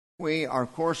We,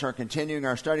 of course, are continuing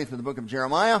our study through the book of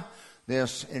Jeremiah,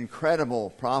 this incredible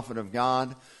prophet of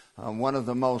God, one of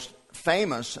the most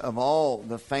famous of all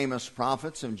the famous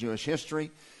prophets in Jewish history.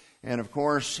 And, of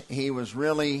course, he was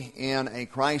really in a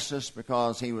crisis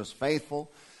because he was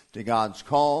faithful to God's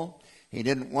call. He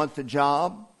didn't want the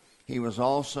job. He was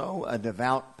also a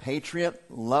devout patriot,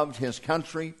 loved his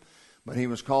country, but he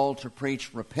was called to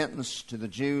preach repentance to the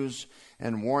Jews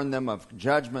and warn them of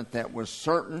judgment that was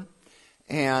certain.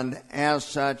 And as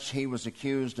such, he was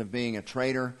accused of being a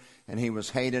traitor, and he was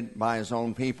hated by his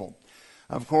own people.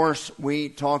 Of course, we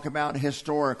talk about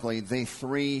historically the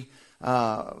three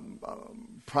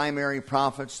primary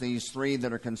prophets, these three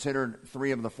that are considered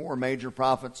three of the four major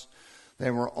prophets.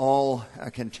 They were all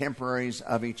contemporaries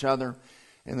of each other.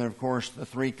 And then, of course, the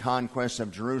three conquests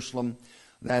of Jerusalem.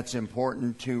 That's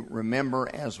important to remember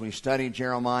as we study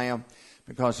Jeremiah,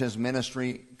 because his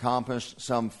ministry encompassed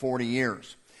some 40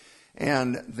 years.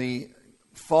 And the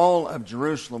fall of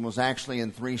Jerusalem was actually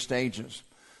in three stages.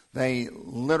 They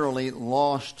literally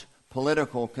lost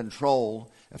political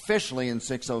control officially in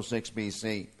 606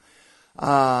 BC.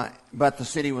 But the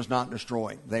city was not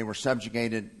destroyed. They were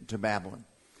subjugated to Babylon.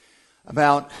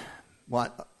 About,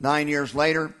 9 years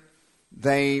later,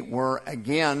 they were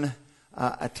again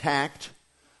attacked,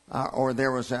 or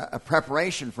there was a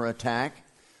preparation for attack,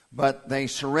 but they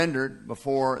surrendered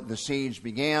before the siege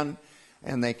began.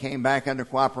 And they came back under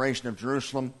cooperation of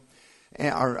Jerusalem,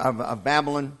 or of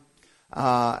Babylon.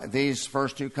 These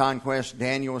first two conquests,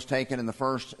 Daniel was taken in the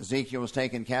first, Ezekiel was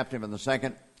taken captive in the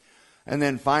second. And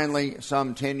then finally,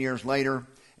 some 10 years later,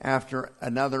 after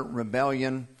another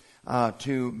rebellion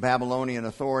to Babylonian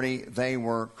authority, they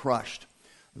were crushed.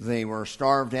 They were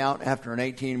starved out after an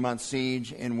 18-month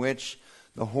siege in which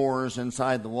the horrors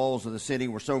inside the walls of the city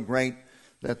were so great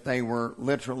that they were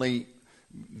literally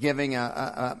giving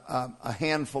a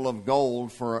handful of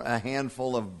gold for a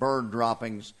handful of bird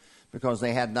droppings because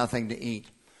they had nothing to eat.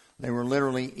 They were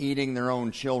literally eating their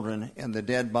own children and the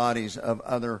dead bodies of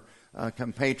other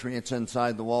compatriots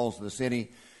inside the walls of the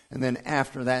city. And then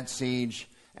after that siege,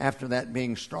 after that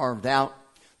being starved out,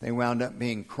 they wound up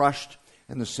being crushed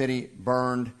and the city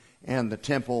burned and the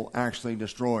temple actually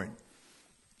destroyed.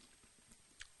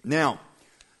 Now,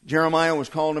 Jeremiah was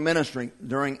called to ministry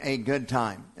during a good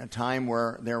time, a time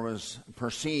where there was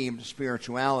perceived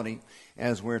spirituality,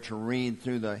 as we're to read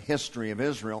through the history of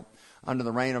Israel. Under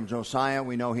the reign of Josiah,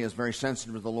 we know he is very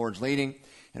sensitive to the Lord's leading,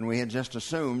 and we had just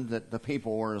assumed that the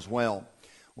people were as well.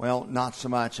 Well, not so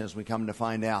much, as we come to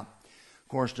find out. Of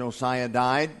course, Josiah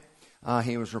died.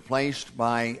 He was replaced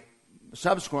by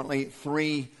subsequently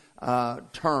three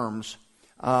terms,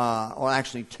 or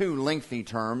actually two lengthy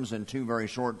terms and two very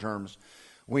short terms.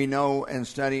 We know and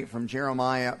study from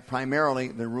Jeremiah primarily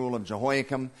the rule of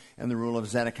Jehoiakim and the rule of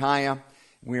Zedekiah.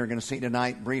 We are going to see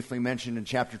tonight, briefly mentioned in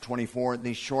chapter 24,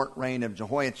 the short reign of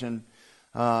Jehoiachin,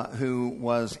 who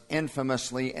was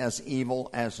infamously as evil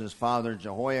as his father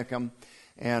Jehoiakim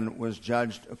and was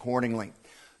judged accordingly.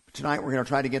 Tonight we're going to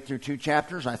try to get through two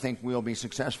chapters. I think we'll be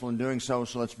successful in doing so.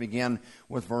 So let's begin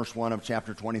with verse 1 of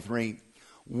chapter 23.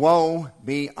 Woe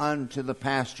be unto the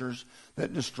pastors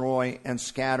that destroy and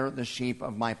scatter the sheep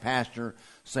of my pasture,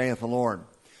 saith the Lord.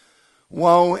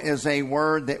 Woe is a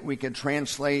word that we could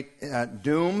translate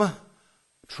doom,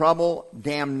 trouble,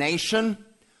 damnation,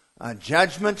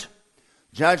 judgment.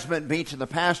 Judgment be to the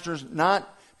pastors, not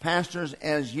pastors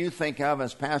as you think of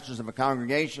as pastors of a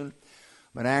congregation,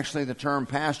 but actually the term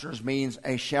pastors means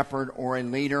a shepherd or a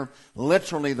leader.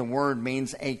 Literally the word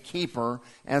means a keeper,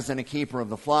 as in a keeper of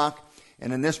the flock.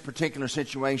 And in this particular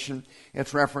situation,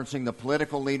 it's referencing the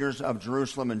political leaders of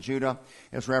Jerusalem and Judah.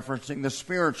 It's referencing the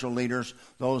spiritual leaders,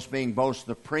 those being both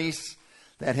the priests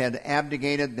that had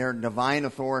abdicated their divine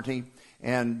authority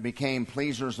and became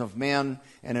pleasers of men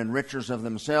and enrichers of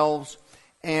themselves,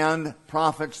 and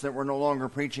prophets that were no longer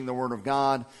preaching the word of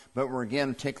God, but were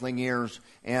again tickling ears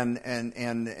and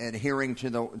adhering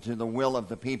to the will of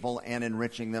the people and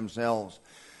enriching themselves.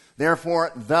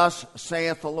 Therefore, thus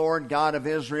saith the Lord God of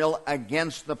Israel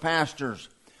against the pastors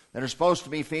that are supposed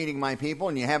to be feeding my people,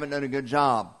 and you haven't done a good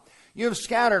job. You have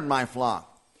scattered my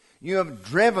flock. You have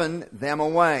driven them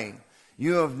away.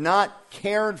 You have not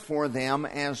cared for them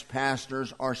as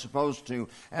pastors are supposed to,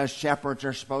 as shepherds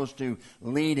are supposed to,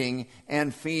 leading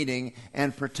and feeding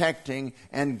and protecting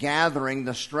and gathering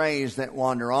the strays that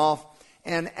wander off.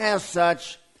 And as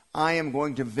such, I am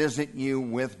going to visit you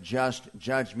with just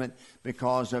judgment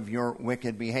because of your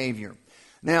wicked behavior.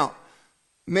 Now,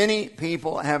 many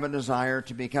people have a desire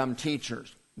to become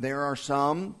teachers. There are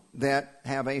some that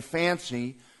have a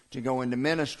fancy to go into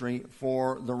ministry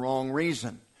for the wrong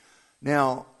reason.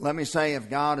 Now, let me say, if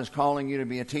God is calling you to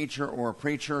be a teacher or a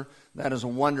preacher, that is a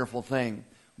wonderful thing,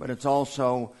 but it's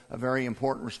also a very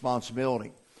important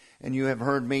responsibility. And you have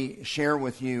heard me share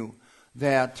with you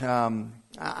that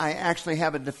I actually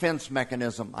have a defense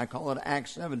mechanism. I call it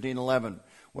Acts 17:11,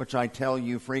 which I tell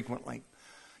you frequently.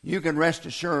 You can rest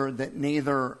assured that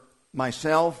neither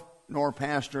myself nor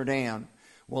Pastor Dan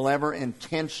will ever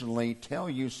intentionally tell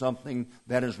you something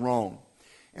that is wrong.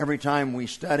 Every time we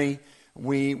study,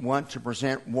 we want to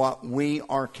present what we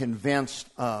are convinced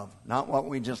of, not what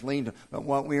we just lean to, but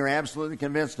what we are absolutely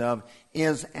convinced of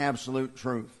is absolute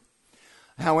truth.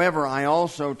 However, I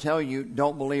also tell you,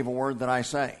 don't believe a word that I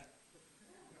say.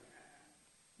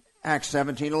 Acts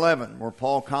 17:11, where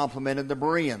Paul complimented the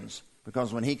Bereans,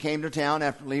 because when he came to town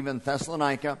after leaving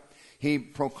Thessalonica, he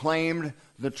proclaimed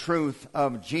the truth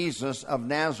of Jesus of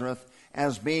Nazareth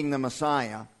as being the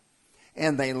Messiah,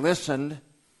 and they listened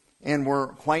and were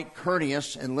quite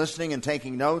courteous in listening and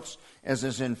taking notes, as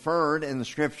is inferred in the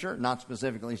Scripture, not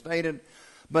specifically stated.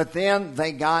 But then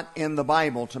they got in the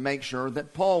Bible to make sure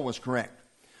that Paul was correct.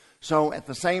 So at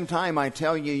the same time, I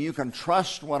tell you, you can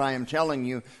trust what I am telling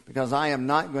you, because I am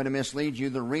not going to mislead you.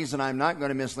 The reason I'm not going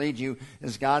to mislead you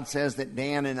is God says that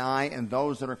Dan and I and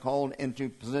those that are called into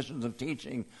positions of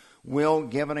teaching will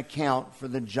give an account for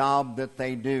the job that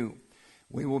they do.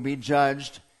 We will be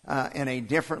judged in a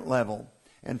different level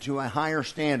and to a higher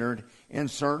standard in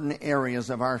certain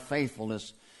areas of our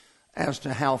faithfulness as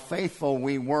to how faithful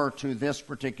we were to this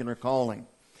particular calling.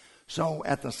 So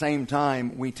at the same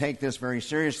time, we take this very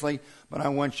seriously, but I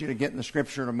want you to get in the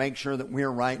Scripture to make sure that we're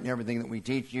right in everything that we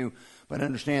teach you. But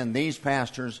understand, these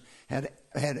pastors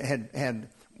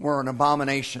were an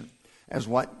abomination as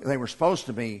what they were supposed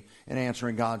to be in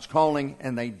answering God's calling,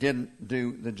 and they didn't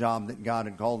do the job that God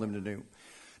had called them to do.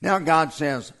 Now God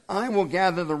says, I will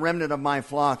gather the remnant of my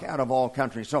flock out of all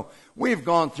countries. So we've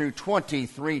gone through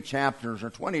 23 chapters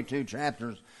or 22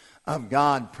 chapters of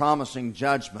God promising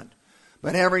judgment.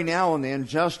 But every now and then,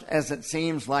 just as it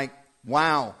seems like,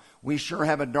 wow, we sure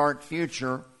have a dark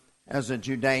future as a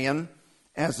Judean,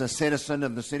 as a citizen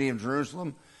of the city of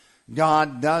Jerusalem,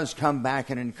 God does come back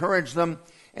and encourage them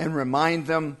and remind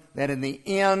them that in the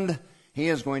end, He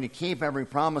is going to keep every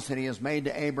promise that He has made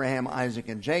to Abraham, Isaac,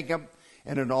 and Jacob,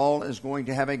 and it all is going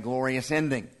to have a glorious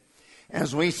ending.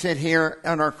 As we sit here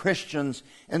and are Christians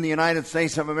in the United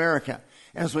States of America,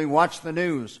 as we watch the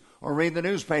news or read the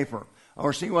newspaper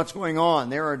or see what's going on,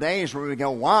 there are days where we go,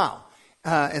 wow,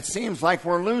 it seems like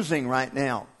we're losing right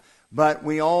now. But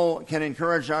we all can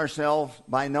encourage ourselves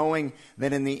by knowing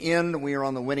that in the end we are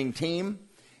on the winning team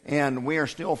and we are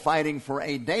still fighting for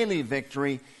a daily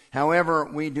victory. However,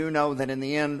 we do know that in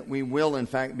the end we will in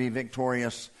fact be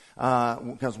victorious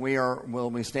because we'll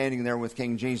be standing there with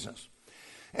King Jesus.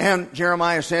 And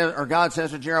Jeremiah says, or God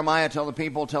says to Jeremiah, tell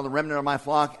the remnant of my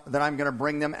flock that I'm going to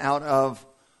bring them out of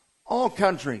all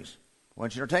countries. I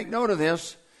want you to take note of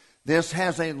this. This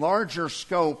has a larger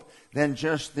scope than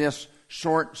just this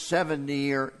short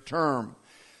 70-year term.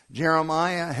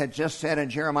 Jeremiah had just said in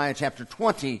Jeremiah chapter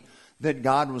 20 that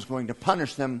God was going to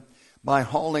punish them by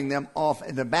hauling them off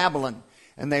into Babylon,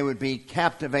 and they would be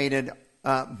captivated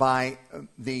by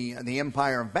the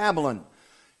empire of Babylon.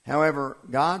 However,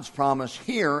 God's promise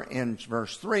here in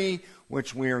verse 3,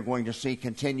 which we are going to see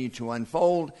continue to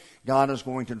unfold, God is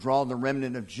going to draw the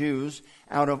remnant of Jews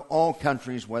out of all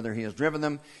countries, whether He has driven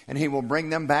them, and He will bring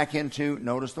them back into,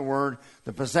 notice the word,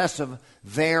 the possessive,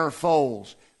 their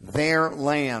folds, their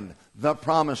land, the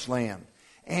promised land.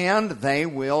 And they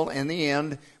will, in the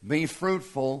end, be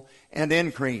fruitful and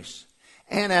increase.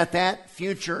 And at that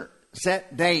future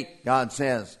set date, God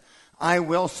says, I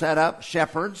will set up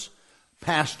shepherds,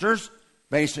 pastors,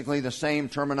 basically the same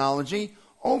terminology,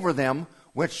 over them,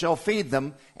 which shall feed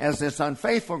them, as this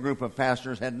unfaithful group of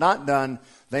pastors had not done.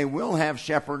 They will have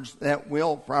shepherds that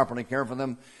will properly care for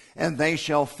them, and they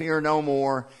shall fear no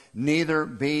more, neither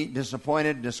be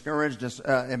disappointed, discouraged,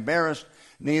 embarrassed,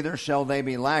 neither shall they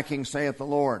be lacking, saith the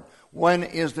Lord. When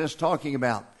is this talking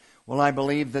about? Well, I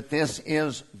believe that this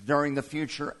is during the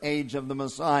future age of the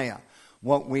Messiah,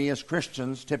 what we as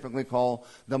Christians typically call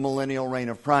the millennial reign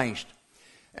of Christ.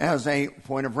 As a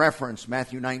point of reference,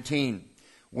 Matthew 19,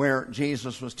 where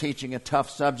Jesus was teaching a tough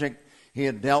subject. He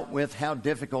had dealt with how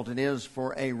difficult it is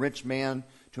for a rich man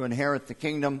to inherit the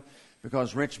kingdom,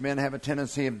 because rich men have a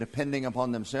tendency of depending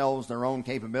upon themselves, their own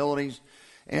capabilities.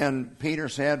 And Peter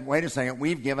said, wait a second,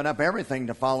 we've given up everything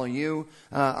to follow you.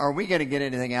 Are we going to get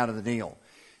anything out of the deal?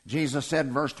 Jesus said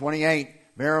in verse 28,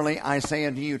 verily I say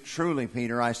unto you, truly,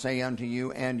 Peter, I say unto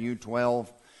you and you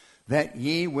 12, that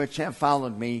ye which have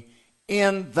followed me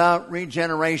in the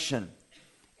regeneration,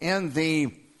 in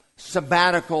the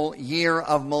sabbatical year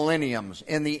of millenniums,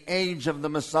 in the age of the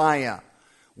Messiah,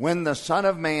 when the Son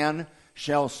of Man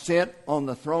shall sit on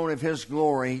the throne of his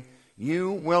glory,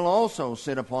 you will also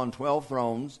sit upon 12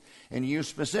 thrones, and you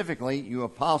specifically, you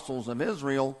apostles of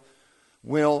Israel,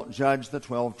 will judge the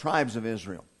 12 tribes of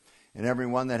Israel. And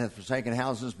everyone that hath forsaken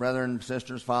houses, brethren,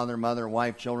 sisters, father, mother,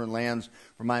 wife, children, lands,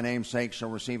 for my name's sake, shall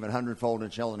receive 100-fold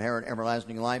and shall inherit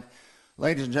everlasting life.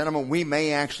 Ladies and gentlemen, we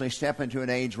may actually step into an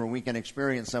age where we can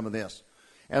experience some of this.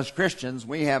 As Christians,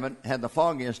 we haven't had the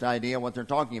foggiest idea what they're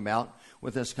talking about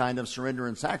with this kind of surrender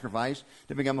and sacrifice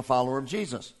to become a follower of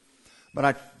Jesus.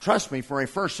 But trust me, for a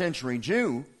first century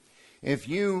Jew, if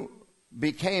you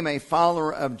became a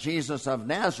follower of Jesus of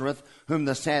Nazareth, whom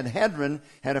the Sanhedrin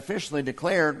had officially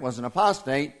declared was an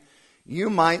apostate, you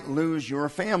might lose your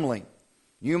family.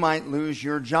 You might lose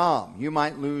your job. You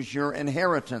might lose your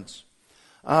inheritance.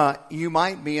 You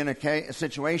might be in a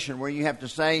situation where you have to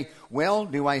say, well,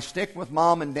 do I stick with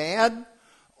mom and dad,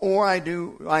 or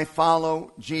do I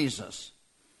follow Jesus?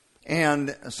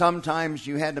 And sometimes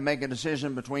you had to make a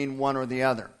decision between one or the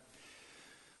other.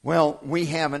 Well, we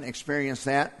haven't experienced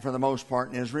that for the most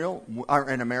part in Israel, or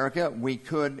in America. We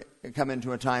could come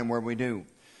into a time where we do.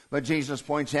 But Jesus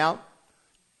points out,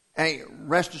 hey,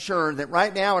 rest assured that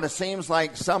right now it seems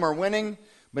like some are winning,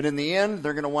 but in the end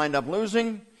they're going to wind up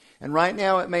losing. And right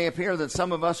now it may appear that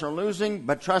some of us are losing,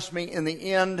 but trust me, in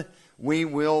the end we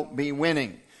will be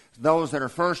winning. Those that are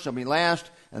first shall be last,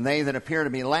 and they that appear to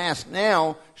be last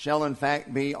now shall in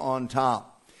fact be on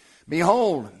top.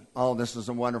 Behold, oh, this is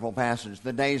a wonderful passage.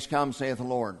 The days come, saith the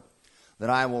Lord, that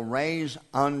I will raise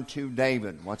unto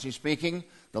David. What's he speaking?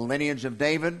 The lineage of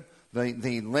David,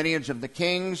 the lineage of the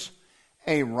kings,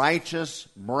 a righteous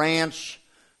branch.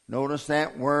 Notice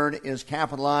that word is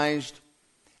capitalized.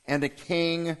 And a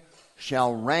king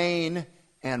shall reign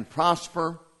and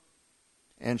prosper,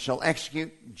 and shall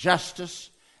execute justice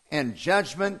and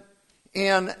judgment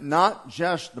in not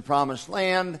just the promised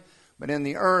land, but in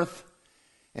the earth.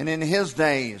 And in his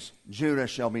days, Judah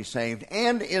shall be saved,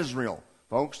 and Israel.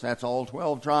 Folks, that's all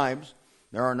 12 tribes.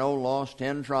 There are no lost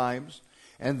 10 tribes.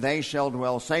 And they shall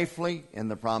dwell safely in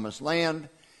the promised land.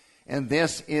 And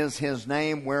this is his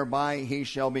name, whereby he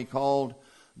shall be called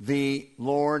the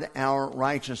Lord our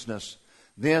righteousness.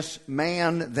 This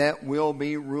man that will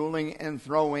be ruling and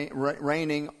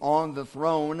reigning on the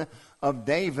throne of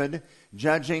David,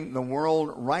 judging the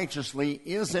world righteously,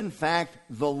 is in fact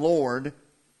the Lord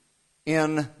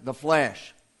in the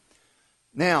flesh.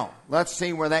 Now, let's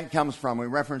see where that comes from. We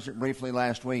referenced it briefly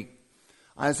last week.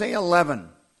 Isaiah 11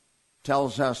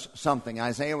 tells us something.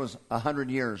 Isaiah was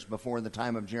 100 years before the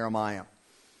time of Jeremiah.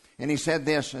 And he said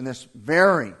this in this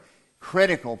very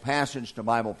critical passage to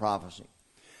Bible prophecy.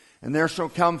 And there shall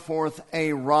come forth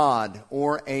a rod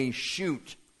or a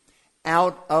shoot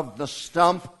out of the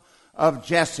stump of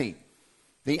Jesse.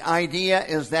 The idea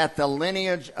is that the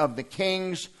lineage of the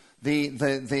kings,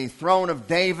 the throne of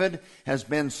David, has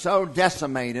been so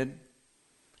decimated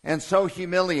and so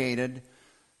humiliated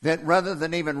that rather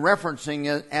than even referencing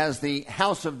it as the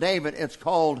house of David, it's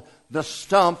called the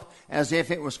stump, as if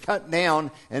it was cut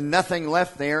down and nothing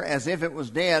left there, as if it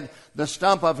was dead, the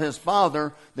stump of his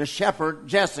father, the shepherd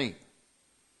Jesse.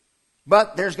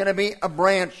 But there's going to be a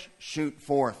branch shoot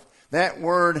forth. That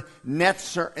word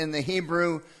netzer in the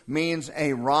Hebrew means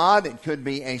a rod. It could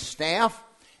be a staff,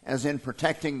 as in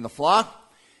protecting the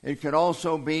flock. It could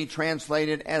also be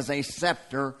translated as a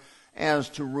scepter, as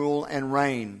to rule and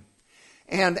reign.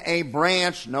 And a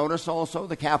branch, notice also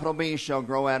the capital B, shall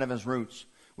grow out of his roots.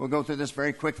 We'll go through this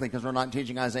very quickly because we're not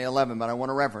teaching Isaiah 11, but I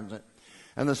want to reference it.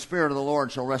 And the Spirit of the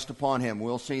Lord shall rest upon him.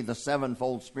 We'll see the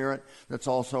sevenfold Spirit that's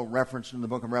also referenced in the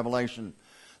book of Revelation.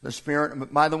 The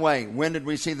Spirit, by the way, when did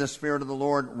we see the Spirit of the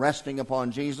Lord resting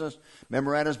upon Jesus?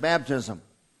 Remember at his baptism.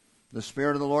 The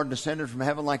Spirit of the Lord descended from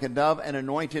heaven like a dove and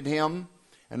anointed him.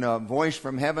 And a voice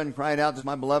from heaven cried out, "This is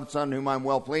my beloved Son, whom I'm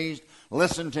well pleased.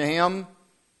 Listen to him."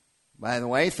 By the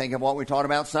way, think of what we taught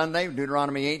about Sunday,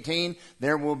 Deuteronomy 18.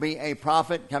 There will be a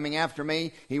prophet coming after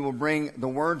me. He will bring the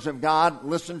words of God.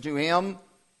 Listen to him.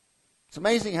 It's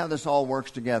amazing how this all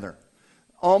works together.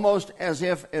 Almost as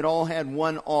if it all had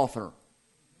one author.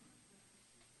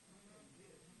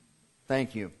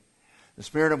 Thank you. The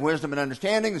Spirit of wisdom and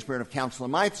understanding, the Spirit of counsel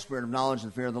and might, the Spirit of knowledge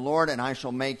and fear of the Lord, and I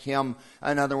shall make him,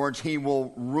 in other words, he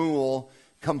will rule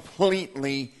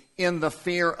completely in the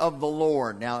fear of the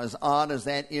Lord. Now, as odd as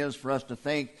that is for us to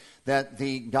think that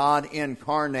the God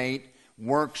incarnate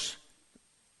works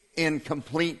in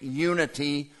complete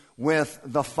unity with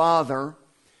the Father,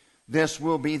 this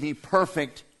will be the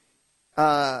perfect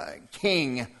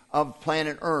king of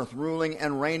planet Earth, ruling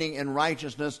and reigning in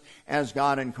righteousness as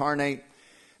God incarnate.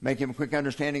 Make him quick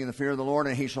understanding of the fear of the Lord,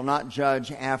 and he shall not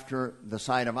judge after the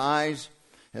sight of eyes,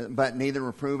 but neither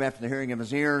reprove after the hearing of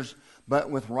his ears. But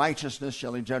with righteousness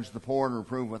shall he judge the poor, and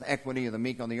reprove with equity of the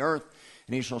meek on the earth.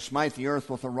 And he shall smite the earth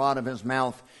with the rod of his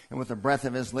mouth, and with the breath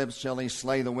of his lips shall he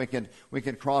slay the wicked. We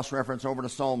could cross-reference over to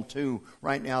Psalm 2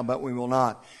 right now, but we will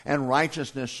not. And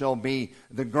righteousness shall be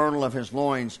the girdle of his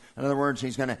loins. In other words,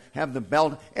 he's going to have the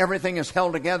belt. Everything is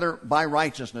held together by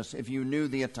righteousness, if you knew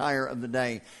the attire of the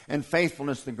day. And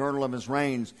faithfulness, the girdle of his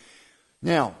reins.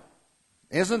 Now,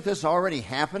 isn't this already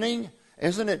happening?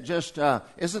 Isn't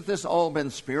this all been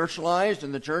spiritualized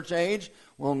in the church age?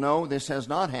 Well, no, this has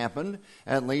not happened,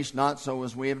 at least not so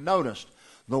as we have noticed.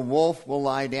 The wolf will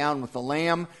lie down with the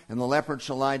lamb, and the leopard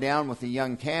shall lie down with the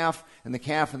young calf, and the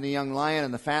calf and the young lion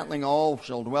and the fatling all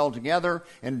shall dwell together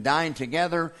and dine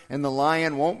together, and the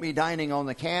lion won't be dining on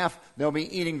the calf, they'll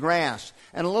be eating grass.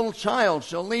 And a little child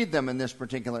shall lead them in this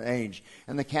particular age,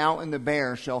 and the cow and the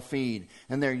bear shall feed,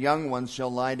 and their young ones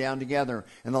shall lie down together,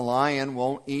 and the lion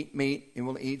won't eat meat, it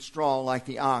will eat straw like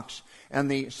the ox. And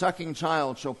the sucking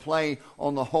child shall play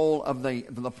on the hole of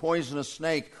the poisonous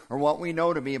snake, or what we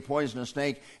know to be a poisonous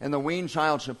snake. And the weaned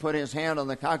child shall put his hand on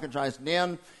the cockatrice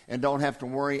den, and don't have to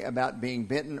worry about being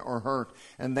bitten or hurt.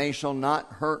 And they shall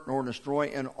not hurt nor destroy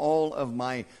in all of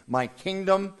my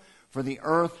kingdom, for the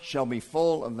earth shall be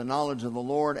full of the knowledge of the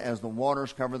Lord as the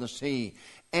waters cover the sea.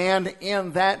 And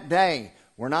in that day,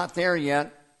 we're not there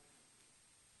yet.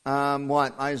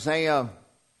 Isaiah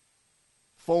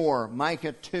 4,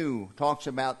 Micah 2 talks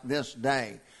about this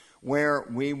day where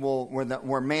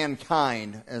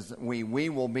mankind, as we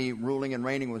will be ruling and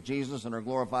reigning with Jesus in our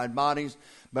glorified bodies,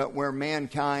 but where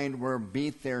mankind will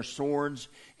beat their swords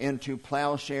into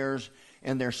plowshares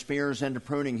and their spears into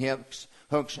pruning hooks,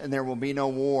 and there will be no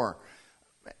war.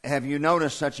 Have you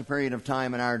noticed such a period of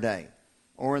time in our day,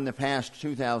 or in the past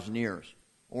 2,000 years,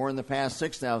 or in the past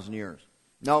 6,000 years?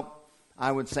 Nope.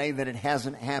 I would say that it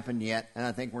hasn't happened yet, and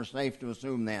I think we're safe to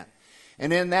assume that.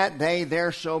 And in that day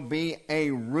there shall be a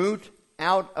root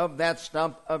out of that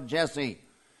stump of Jesse,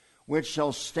 which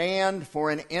shall stand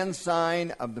for an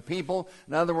ensign of the people.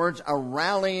 In other words, a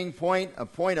rallying point, a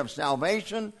point of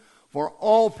salvation for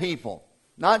all people.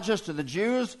 Not just to the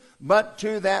Jews, but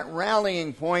to that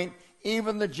rallying point,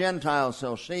 even the Gentiles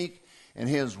shall seek, and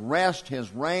his rest,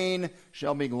 his reign,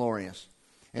 shall be glorious.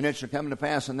 And it shall come to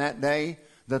pass in that day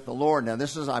that the Lord, now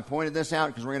I pointed this out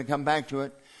because we're going to come back to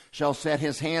it, shall set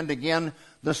his hand again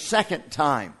the second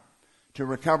time to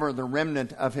recover the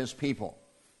remnant of his people.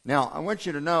 Now, I want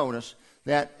you to notice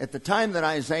that at the time that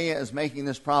Isaiah is making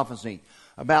this prophecy,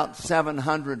 about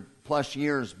 700 plus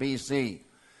years BC,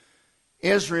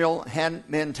 Israel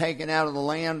hadn't been taken out of the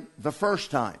land the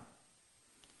first time.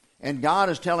 And God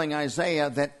is telling Isaiah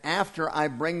that after I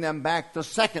bring them back the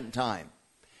second time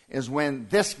is when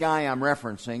this guy I'm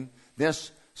referencing,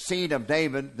 this seed of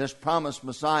David, this promised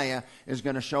Messiah, is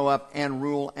going to show up and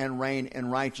rule and reign in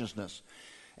righteousness.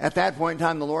 At that point in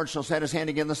time, the Lord shall set his hand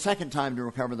again the second time to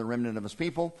recover the remnant of his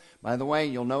people. By the way,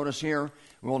 you'll notice here,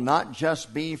 it will not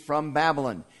just be from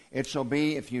Babylon. It shall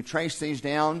be, if you trace these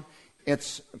down,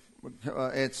 it's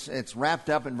wrapped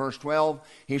up in verse 12.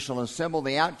 He shall assemble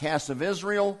the outcasts of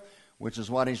Israel, which is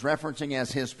what he's referencing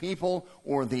as his people,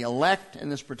 or the elect in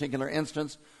this particular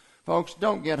instance. Folks,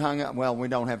 don't get hung up. Well, we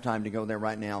don't have time to go there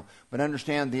right now. But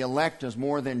understand, the elect is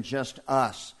more than just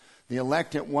us. The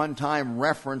elect at one time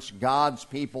referenced God's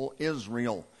people,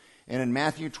 Israel. And in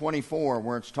Matthew 24,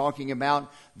 where it's talking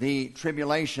about the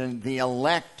tribulation, the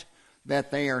elect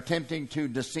that they are attempting to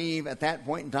deceive at that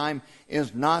point in time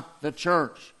is not the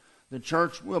church. The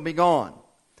church will be gone.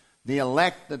 The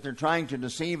elect that they're trying to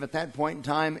deceive at that point in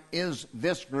time is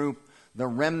this group, the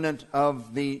remnant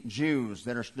of the Jews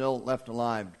that are still left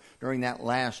alive during that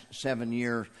last 7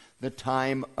 years, the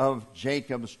time of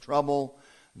Jacob's trouble,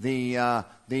 the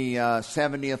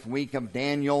 70th week of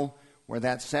Daniel, where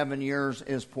that 7 years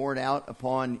is poured out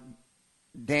upon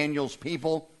Daniel's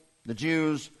people, the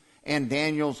Jews, and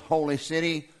Daniel's holy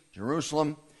city,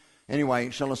 Jerusalem. Anyway,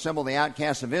 shall assemble the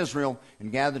outcasts of Israel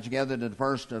and gather together the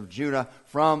dispersed of Judah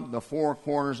from the four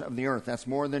corners of the earth. That's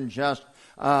more than just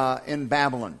in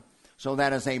Babylon. So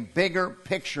that is a bigger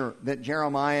picture that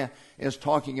Jeremiah is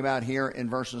talking about here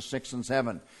in verses 6 and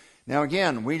 7. Now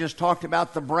again, we just talked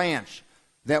about the branch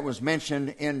that was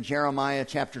mentioned in Jeremiah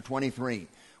chapter 23.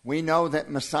 We know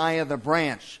that Messiah, the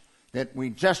branch that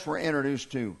we just were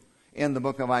introduced to in the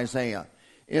book of Isaiah,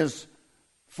 is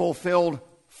fulfilled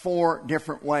 4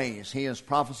 different ways. He is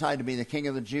prophesied to be the King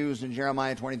of the Jews in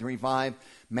Jeremiah 23:5.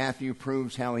 Matthew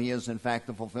proves how he is, in fact,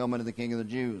 the fulfillment of the King of the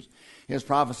Jews. He is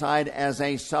prophesied as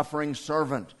a suffering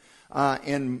servant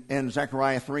in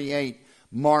Zechariah 3:8.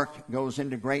 Mark goes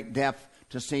into great depth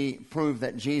to see proof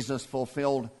that Jesus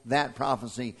fulfilled that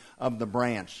prophecy of the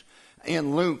branch.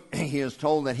 In Luke, he is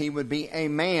told that he would be a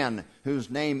man whose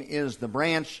name is the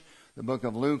branch. The book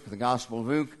of Luke, the Gospel of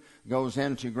Luke, goes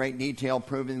into great detail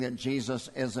proving that Jesus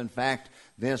is in fact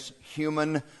this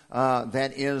human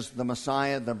that is the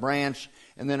Messiah, the branch.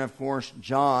 And then, of course,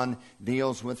 John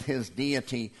deals with his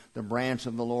deity, the branch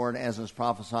of the Lord, as is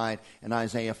prophesied in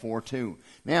Isaiah 4:2.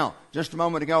 Now, just a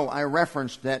moment ago, I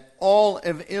referenced that all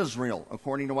of Israel,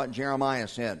 according to what Jeremiah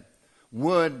said,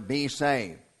 would be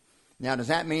saved. Now, does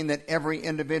that mean that every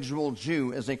individual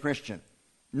Jew is a Christian?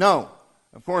 No,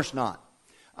 of course not.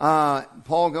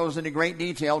 Paul goes into great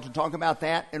detail to talk about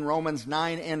that in Romans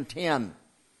 9 and 10.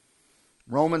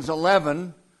 Romans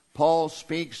 11, Paul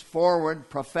speaks forward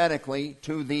prophetically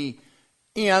to the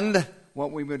end,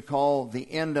 what we would call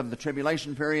the end of the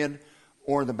tribulation period,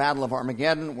 or the battle of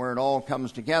Armageddon, where it all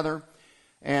comes together.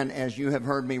 And as you have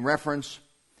heard me reference,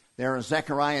 there is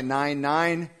Zechariah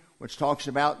 9:9, which talks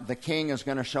about the king is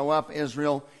going to show up,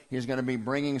 Israel. He's going to be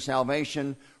bringing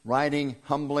salvation, riding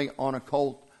humbly on a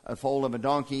colt, a foal of a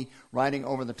donkey, riding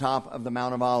over the top of the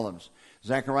Mount of Olives.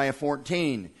 Zechariah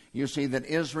 14, you see that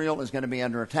Israel is going to be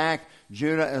under attack.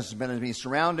 Judah is going to be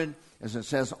surrounded. As it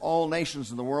says, all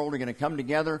nations of the world are going to come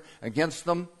together against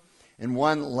them in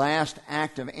one last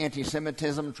act of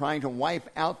anti-Semitism, trying to wipe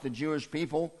out the Jewish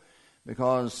people,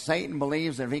 because Satan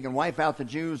believes that if he can wipe out the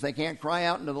Jews, they can't cry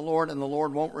out unto the Lord and the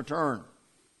Lord won't return.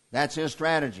 That's his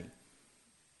strategy.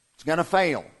 It's going to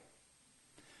fail.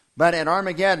 But at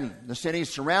Armageddon, the city is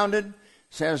surrounded.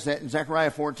 Says that in Zechariah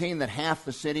 14 that half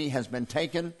the city has been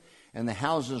taken and the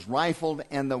houses rifled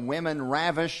and the women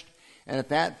ravished. And at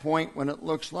that point, when it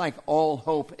looks like all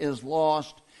hope is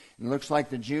lost, and it looks like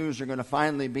the Jews are going to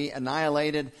finally be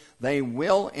annihilated, they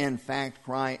will in fact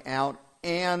cry out,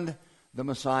 and the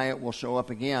Messiah will show up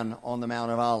again on the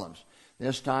Mount of Olives.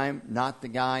 This time, not the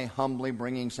guy humbly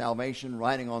bringing salvation,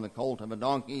 riding on the colt of a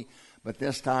donkey, but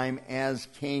this time as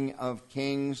King of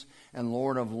Kings and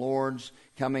Lord of Lords,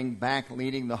 coming back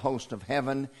leading the host of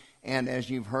heaven. And as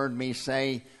you've heard me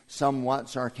say somewhat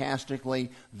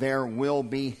sarcastically, there will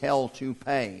be hell to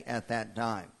pay at that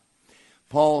time.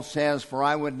 Paul says, "For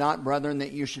I would not, brethren,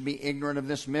 that you should be ignorant of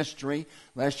this mystery,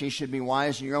 lest ye should be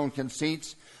wise in your own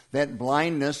conceits, that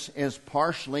blindness is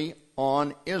partially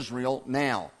on Israel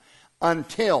now,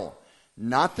 until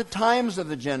not the times of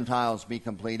the Gentiles be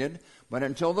completed, but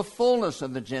until the fullness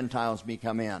of the Gentiles be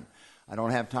come in." I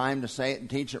don't have time to say it and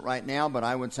teach it right now, but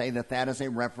I would say that that is a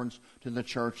reference to the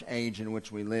church age in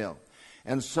which we live.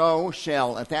 And so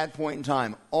shall, at that point in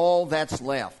time, all that's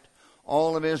left,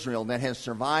 all of Israel that has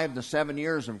survived the 7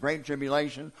 years of great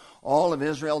tribulation, all of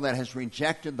Israel that has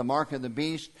rejected the mark of the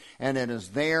beast, and it is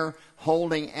there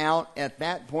holding out at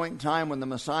that point in time when the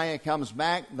Messiah comes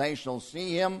back, they shall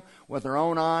see him with their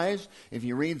own eyes. If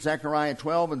you read Zechariah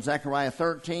 12 and Zechariah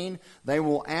 13, they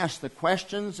will ask the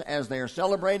questions as they are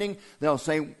celebrating. They'll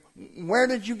say, "Where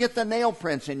did you get the nail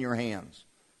prints in your hands?"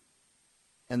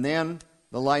 And then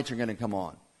the lights are going to come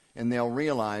on, and they'll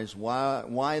realize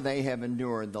why they have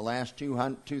endured the last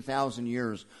 2,000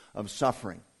 years of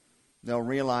suffering. They'll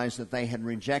realize that they had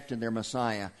rejected their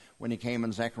Messiah when he came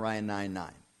in Zechariah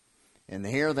 9:9. And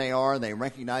here they are, they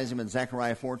recognize him in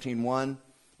Zechariah 14:1,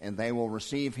 and they will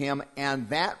receive him. And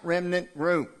that remnant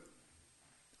group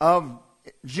of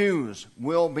Jews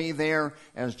will be there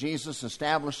as Jesus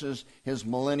establishes his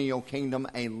millennial kingdom,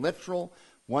 a literal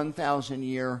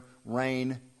 1,000-year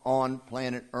reign on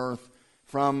planet Earth,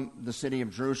 from the city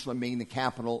of Jerusalem being the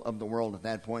capital of the world at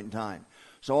that point in time.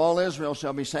 So all Israel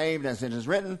shall be saved, as it is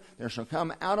written, "There shall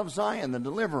come out of Zion the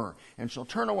deliverer, and shall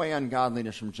turn away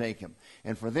ungodliness from Jacob.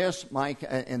 And this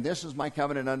is my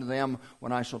covenant unto them,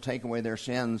 when I shall take away their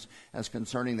sins." As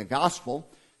concerning the gospel,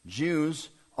 Jews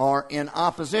are in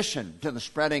opposition to the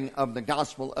spreading of the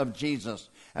gospel of Jesus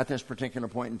at this particular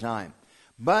point in time.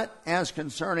 But as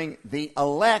concerning the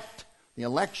elect, the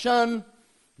election,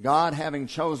 God having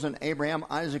chosen Abraham,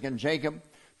 Isaac, and Jacob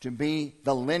to be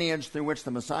the lineage through which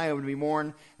the Messiah would be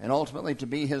born, and ultimately to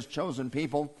be his chosen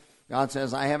people, God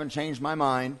says, "I haven't changed my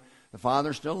mind. The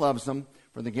Father still loves them,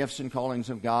 for the gifts and callings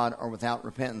of God are without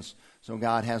repentance." So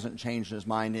God hasn't changed his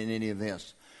mind in any of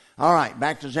this. All right,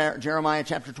 back to Jeremiah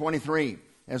chapter 23,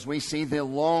 as we see the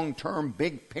long-term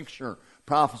big picture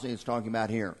prophecy it's talking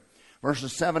about here.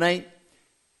 Verses 7-8,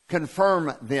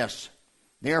 confirm this.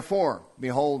 "Therefore,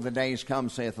 behold, the days come,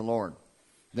 saith the Lord,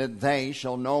 that they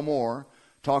shall no more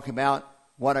talk about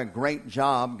what a great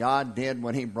job God did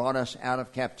when he brought us out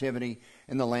of captivity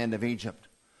in the land of Egypt.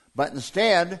 But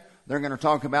instead, they're going to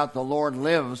talk about the Lord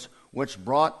lives, which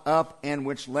brought up and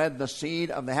which led the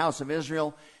seed of the house of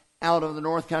Israel out of the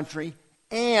north country,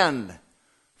 and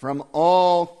from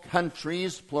all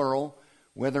countries, plural,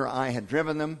 whither I had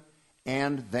driven them,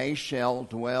 and they shall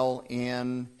dwell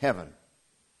in heaven.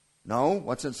 No,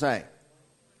 what's it say?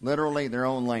 Literally their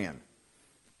own land.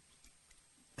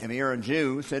 If you're a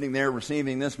Jew sitting there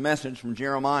receiving this message from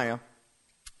Jeremiah,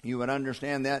 you would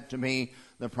understand that to be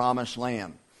the promised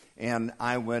land. And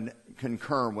I would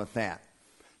concur with that.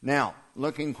 Now,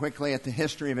 looking quickly at the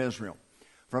history of Israel.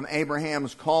 From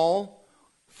Abraham's call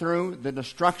through the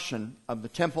destruction of the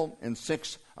temple in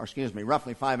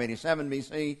roughly 587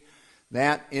 BC,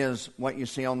 that is what you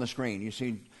see on the screen. You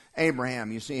see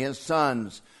Abraham, you see his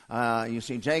sons, you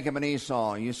see Jacob and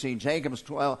Esau, you see you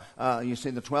see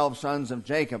the 12 sons of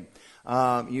Jacob,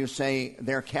 you see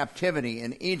their captivity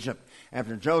in Egypt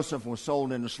after Joseph was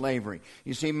sold into slavery.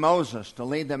 You see Moses to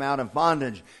lead them out of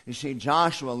bondage. You see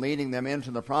Joshua leading them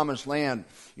into the promised land.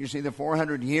 You see the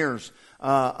 400 years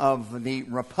of the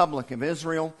Republic of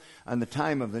Israel and the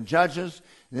time of the judges.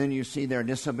 Then you see their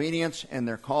disobedience and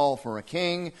their call for a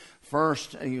king.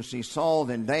 First, you see Saul,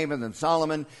 then David, then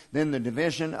Solomon, then the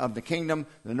division of the kingdom,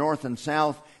 the north and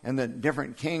south, and the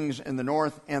different kings in the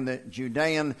north, and the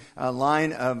Judean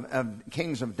line of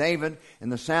kings of David in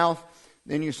the south.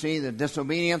 Then you see the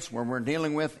disobedience, where we're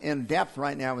dealing with in depth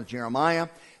right now with Jeremiah,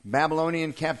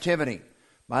 Babylonian captivity.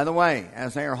 By the way,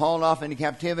 as they are hauled off into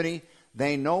captivity,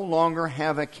 they no longer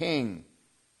have a king.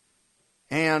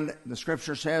 And the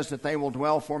scripture says that they will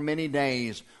dwell for many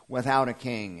days without a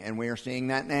king, and we are seeing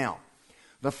that now.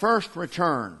 The first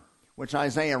return, which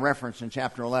Isaiah referenced in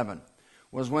chapter 11,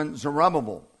 was when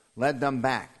Zerubbabel led them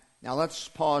back. Now let's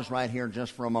pause right here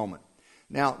just for a moment.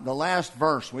 Now, the last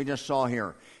verse we just saw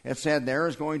here, it said there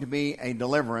is going to be a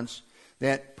deliverance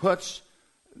that puts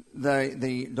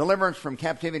the deliverance from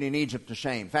captivity in Egypt to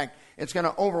shame. In fact, it's going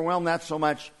to overwhelm that so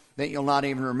much that you'll not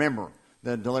even remember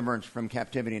the deliverance from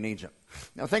captivity in Egypt.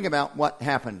 Now, think about what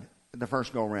happened the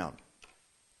first go-around.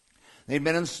 They'd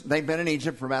been in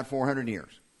Egypt for about 400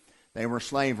 years. They were a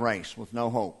slave race with no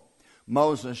hope.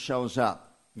 Moses shows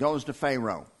up, goes to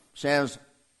Pharaoh,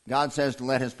 God says to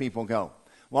let his people go.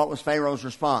 What was Pharaoh's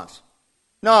response?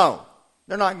 No,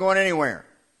 they're not going anywhere.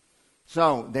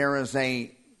 So there is a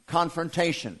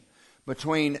confrontation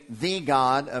between the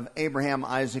God of Abraham,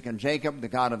 Isaac, and Jacob, the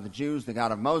God of the Jews, the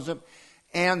God of Moses,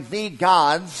 and the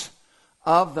gods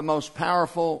of the most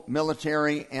powerful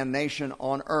military and nation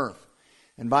on earth.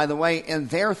 And by the way, in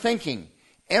their thinking,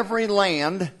 every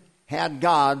land had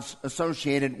gods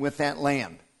associated with that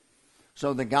land.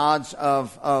 So the gods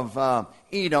of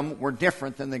Edom were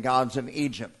different than the gods of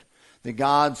Egypt. The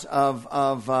gods of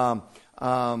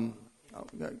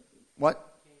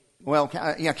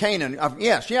Canaan.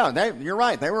 You're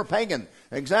right. They were pagan.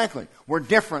 Exactly. Were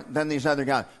different than these other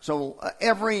gods. So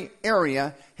every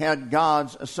area had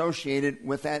gods associated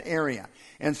with that area.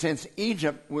 And since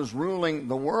Egypt was ruling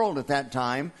the world at that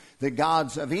time, the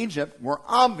gods of Egypt were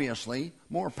obviously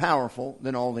more powerful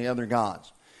than all the other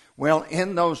gods. Well,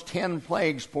 in those 10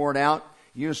 plagues poured out,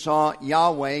 you saw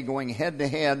Yahweh going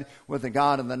head-to-head with the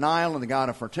God of the Nile and the God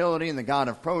of fertility and the God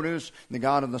of produce and the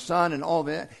God of the sun and all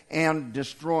that, and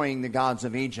destroying the gods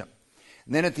of Egypt.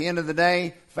 And then at the end of the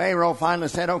day, Pharaoh finally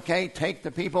said, okay, take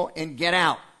the people and get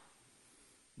out.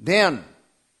 Then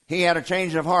he had a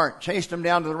change of heart, chased them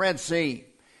down to the Red Sea,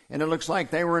 and it looks like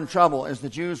they were in trouble as the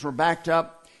Jews were backed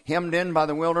up, hemmed in by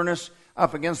the wilderness,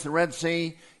 up against the Red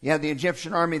Sea. You had the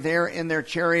Egyptian army there in their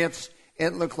chariots.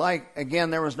 It looked like, again,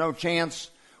 there was no chance.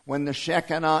 When the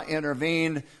Shekinah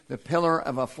intervened, the pillar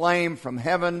of a flame from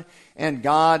heaven, and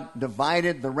God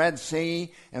divided the Red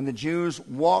Sea, and the Jews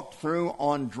walked through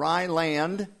on dry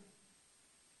land.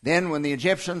 Then when the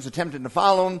Egyptians attempted to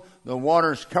follow them, the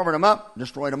waters covered them up,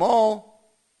 destroyed them all.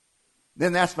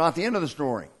 Then that's not the end of the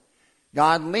story.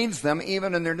 God leads them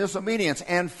even in their disobedience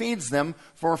and feeds them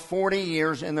for 40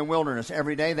 years in the wilderness.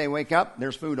 Every day they wake up,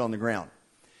 there's food on the ground.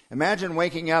 Imagine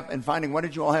waking up and finding, what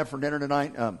did you all have for dinner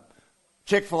tonight?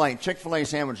 Chick-fil-A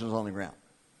sandwiches on the ground.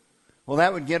 Well,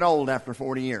 that would get old after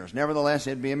 40 years. Nevertheless,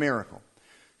 it'd be a miracle.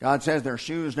 God says their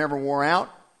shoes never wore out.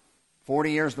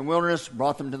 40 years in the wilderness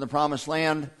brought them to the promised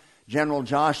land. General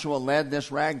Joshua led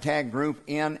this ragtag group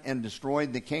in and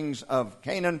destroyed the kings of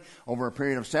Canaan over a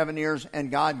period of 7 years,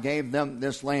 and God gave them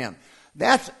this land.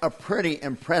 That's a pretty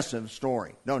impressive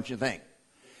story, don't you think?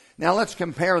 Now let's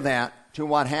compare that to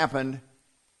what happened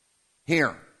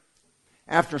here.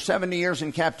 After 70 years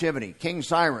in captivity, King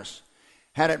Cyrus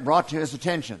had it brought to his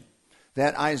attention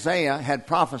that Isaiah had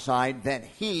prophesied that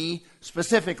he,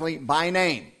 specifically by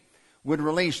name, would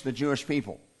release the Jewish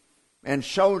people, and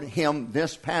showed him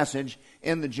this passage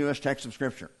in the Jewish text of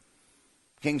Scripture.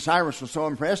 King Cyrus was so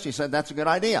impressed, he said, that's a good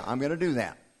idea. I'm going to do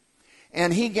that.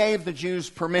 And he gave the Jews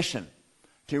permission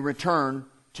to return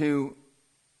to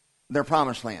their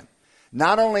promised land.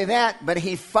 Not only that, but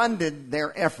he funded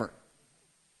their effort.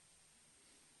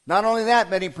 Not only that,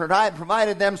 but he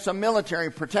provided them some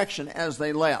military protection as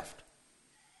they left.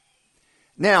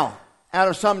 Now, out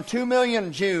of some 2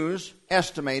 million Jews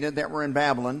estimated that were in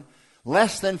Babylon,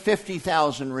 less than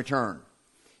 50,000 returned.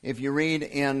 If you read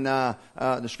in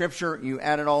the scripture, you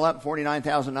add it all up,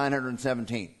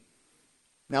 49,917.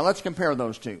 Now let's compare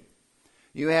those two.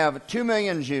 You have 2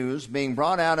 million Jews being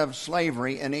brought out of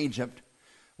slavery in Egypt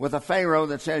with a Pharaoh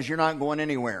that says you're not going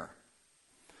anywhere.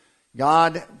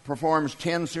 God performs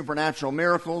 10 supernatural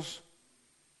miracles,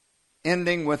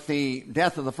 ending with the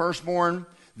death of the firstborn,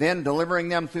 then delivering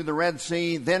them through the Red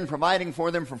Sea, then providing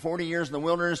for them for 40 years in the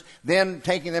wilderness, then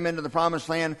taking them into the promised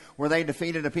land where they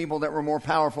defeated a people that were more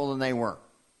powerful than they were.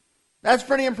 That's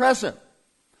pretty impressive.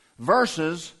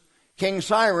 Versus King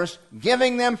Cyrus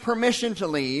giving them permission to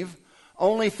leave,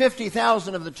 only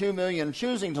 50,000 of the 2 million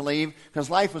choosing to leave because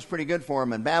life was pretty good for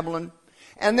them in Babylon,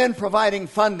 and then providing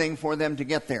funding for them to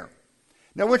get there.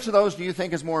 Now, which of those do you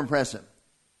think is more impressive?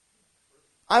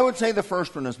 I would say the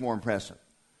first one is more impressive.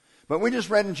 But we just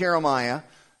read in Jeremiah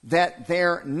that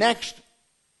their next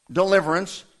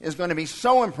deliverance is going to be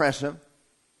so impressive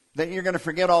that you're going to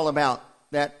forget all about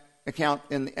that account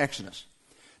in the Exodus.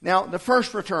 Now, the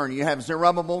first return, you have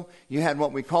Zerubbabel, you had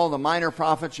what we call the minor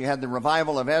prophets, you had the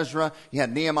revival of Ezra, you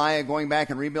had Nehemiah going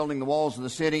back and rebuilding the walls of the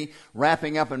city,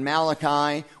 wrapping up in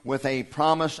Malachi with a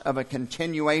promise of a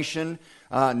continuation.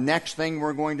 Next thing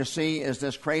we're going to see is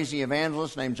this crazy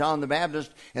evangelist named John the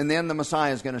Baptist, and then the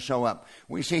Messiah is going to show up.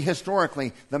 We see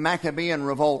historically the Maccabean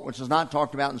revolt, which is not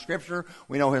talked about in Scripture.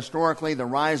 We know historically the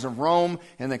rise of Rome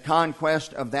and the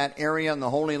conquest of that area in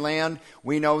the Holy Land.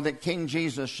 We know that King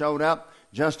Jesus showed up,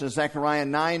 just as Zechariah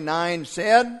 9:9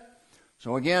 said.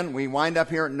 So again, we wind up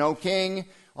here at no king.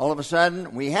 All of a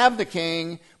sudden, we have the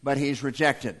king, but he's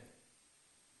rejected.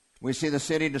 We see the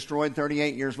city destroyed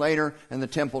 38 years later and the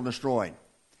temple destroyed.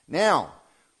 Now,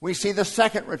 we see the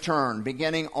second return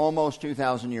beginning almost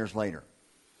 2,000 years later.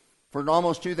 For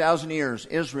almost 2,000 years,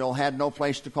 Israel had no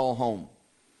place to call home.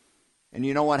 And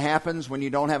you know what happens when you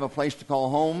don't have a place to call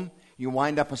home? You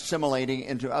wind up assimilating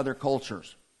into other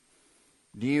cultures.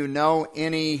 Do you know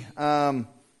any, oh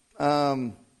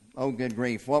good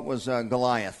grief, what was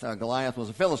Goliath? Goliath was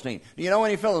a Philistine. Do you know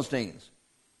any Philistines?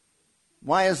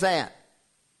 Why is that?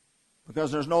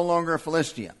 Because there's no longer a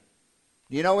Philistia.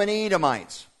 Do you know any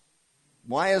Edomites?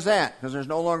 Why is that? Because there's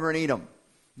no longer an Edom.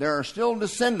 There are still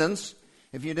descendants.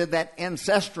 If you did that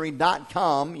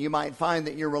Ancestry.com, you might find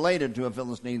that you're related to a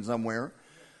Philistine somewhere.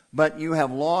 But you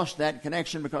have lost that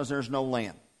connection because there's no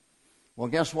land. Well,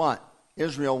 guess what?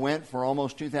 Israel went for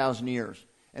almost 2,000 years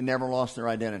and never lost their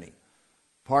identity.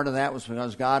 Part of that was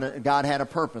because God had a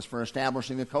purpose for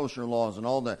establishing the kosher laws and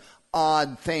all the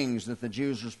odd things that the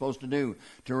Jews were supposed to do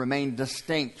to remain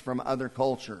distinct from other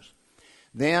cultures.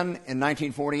 Then, in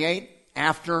 1948,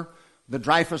 after the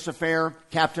Dreyfus affair,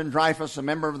 Captain Dreyfus, a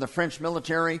member of the French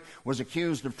military, was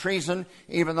accused of treason.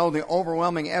 Even though the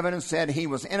overwhelming evidence said he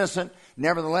was innocent,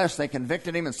 nevertheless, they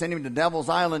convicted him and sent him to Devil's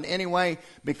Island anyway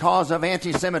because of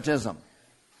anti-Semitism.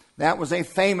 That was a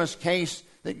famous case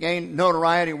that gained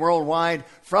notoriety worldwide.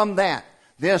 From that,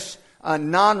 this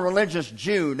non-religious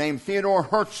Jew named Theodor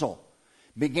Herzl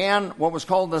began what was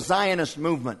called the Zionist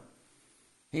movement.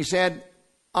 He said,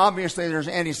 obviously there's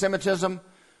anti-Semitism.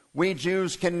 We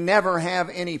Jews can never have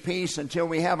any peace until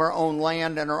we have our own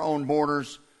land and our own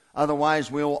borders.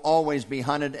 Otherwise, we will always be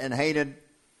hunted and hated.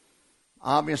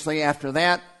 Obviously, after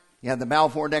that, you had the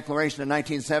Balfour Declaration in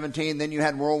 1917. Then you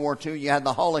had World War II. You had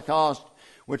the Holocaust,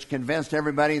 which convinced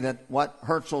everybody that what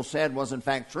Herzl said was in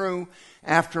fact true.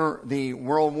 After the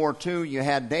World War II, you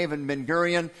had David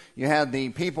Ben-Gurion. You had the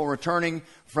people returning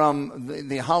from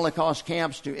the Holocaust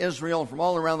camps to Israel from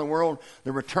all around the world.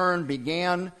 The return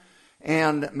began.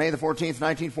 And May the 14th,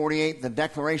 1948, the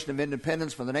Declaration of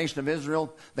Independence for the nation of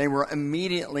Israel, they were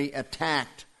immediately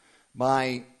attacked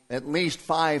by at least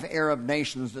 5 Arab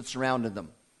nations that surrounded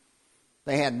them.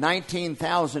 They had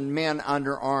 19,000 men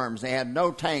under arms. They had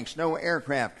no tanks, no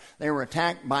aircraft. They were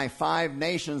attacked by 5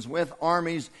 nations with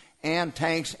armies and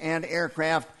tanks and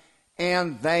aircraft,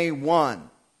 and they won.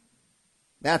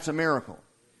 That's a miracle.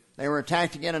 They were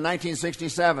attacked again in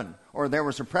 1967, or there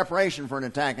was a preparation for an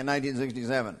attack in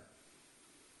 1967.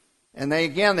 And they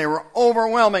were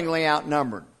overwhelmingly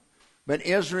outnumbered. But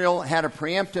Israel had a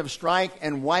preemptive strike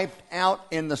and wiped out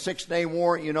in the 6-day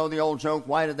war. You know the old joke,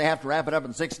 why did they have to wrap it up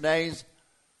in 6 days?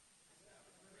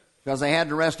 Because they had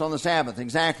to rest on the Sabbath,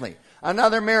 exactly.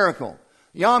 Another miracle.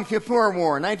 Yom Kippur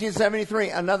War,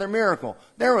 1973, another miracle.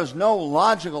 There was no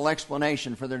logical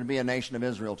explanation for there to be a nation of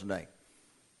Israel today.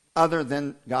 other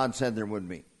than God said there would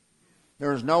be.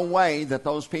 There is no way that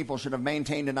those people should have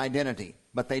maintained an identity,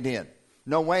 but they did.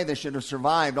 No way they should have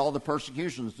survived all the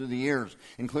persecutions through the years,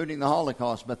 including the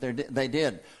Holocaust, but they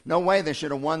did. No way they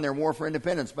should have won their war for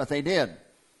independence, but they did.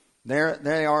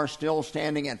 They are still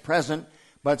standing at present,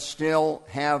 but still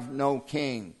have no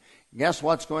king. Guess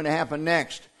what's going to happen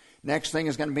next? Next thing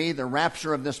is going to be the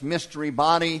rapture of this mystery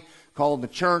body called the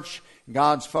church.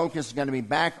 God's focus is going to be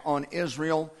back on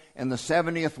Israel in the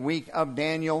 70th week of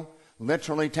Daniel,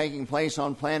 literally taking place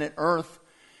on planet Earth.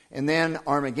 And then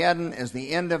Armageddon is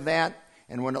the end of that.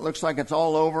 And when it looks like it's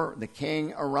all over, the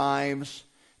king arrives,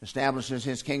 establishes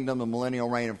his kingdom, the millennial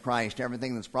reign of Christ.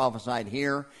 Everything that's prophesied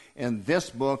here in this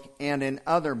book and in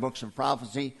other books of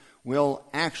prophecy will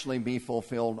actually be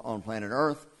fulfilled on planet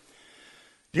Earth.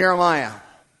 Jeremiah.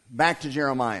 Back to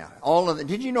Jeremiah.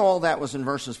 Did you know all that was in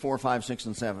verses 4, 5, 6,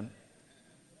 and 7?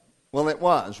 Well, it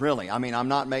was, really. I mean,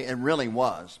 it really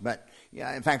was. But,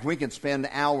 yeah, in fact, we could spend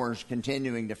hours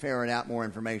continuing to ferret out more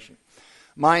information.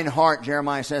 Mine heart,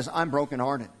 Jeremiah says, I'm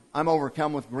brokenhearted. I'm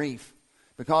overcome with grief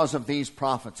because of these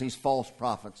prophets, these false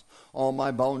prophets. All my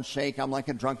bones shake. I'm like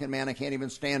a drunken man. I can't even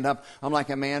stand up. I'm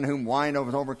like a man whom wine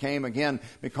overcame again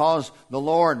because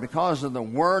because of the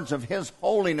words of his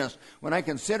holiness. When I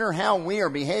consider how we are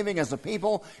behaving as a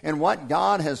people and what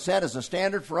God has set as a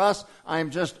standard for us, I'm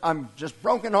just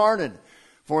brokenhearted.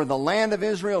 For the land of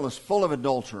Israel is full of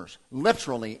adulterers,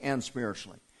 literally and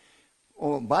spiritually.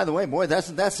 Oh, by the way, boy,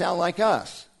 doesn't that sound like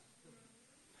us?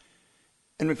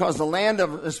 And because the land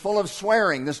is full of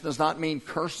swearing, this does not mean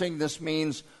cursing. This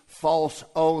means false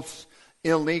oaths,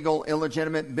 illegal,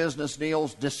 illegitimate business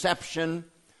deals, deception,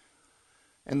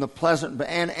 and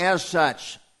as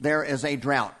such, there is a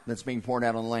drought that's being poured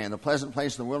out on the land. The pleasant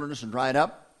place of the wilderness is dried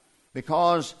up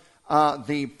because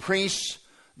the priests,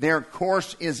 their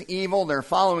course is evil. They're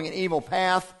following an evil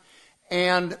path,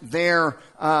 and their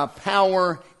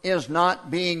power is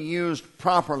not being used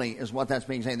properly, is what that's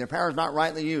being said. Their power is not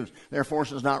rightly used. Their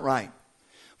force is not right.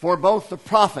 For both the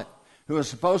prophet, who is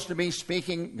supposed to be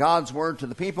speaking God's word to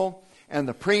the people, and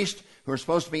the priest, who are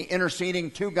supposed to be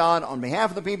interceding to God on behalf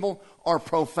of the people, are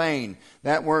profane.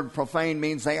 That word profane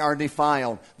means they are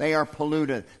defiled. They are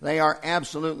polluted. They are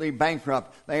absolutely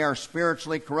bankrupt. They are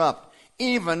spiritually corrupt.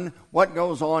 Even what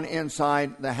goes on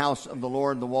inside the house of the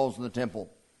Lord, the walls of the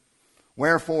temple.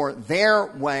 Wherefore, their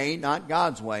way, not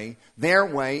God's way, their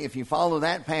way, if you follow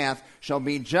that path, shall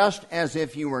be just as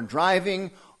if you were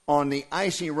driving on the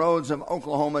icy roads of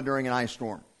Oklahoma during an ice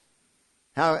storm.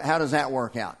 How does that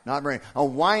work out? Not very. A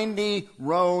windy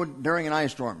road during an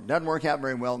ice storm. Doesn't work out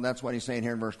very well. That's what he's saying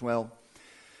here in verse 12.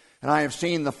 And I have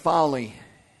seen the folly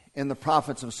in the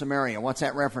prophets of Samaria. What's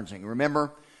that referencing?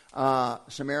 Remember,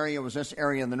 Samaria was this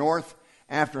area in the north.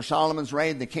 After Solomon's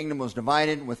reign, the kingdom was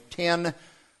divided with 10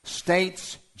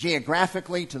 states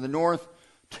geographically to the north,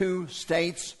 2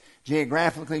 states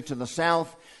geographically to the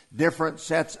south, different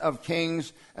sets of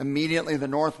kings. Immediately the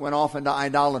north went off into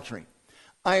idolatry.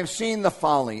 I have seen the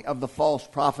folly of the false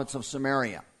prophets of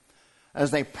Samaria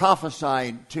as they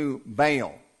prophesied to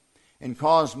Baal and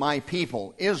caused my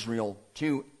people, Israel,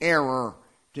 to err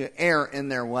in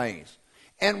their ways.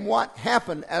 And what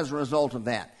happened as a result of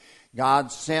that?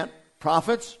 God sent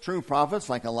prophets, true prophets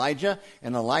like Elijah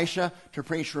and Elisha, to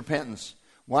preach repentance.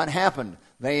 What happened?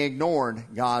 They ignored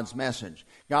God's message.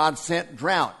 God sent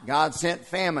drought. God sent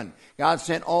famine. God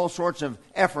sent all sorts of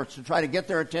efforts to try to get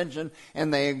their attention,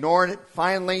 and they ignored it.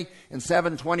 Finally, in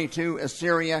 722,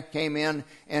 Assyria came in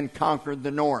and conquered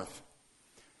the north.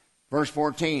 Verse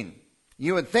 14.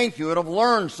 You would think you would have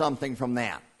learned something from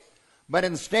that. But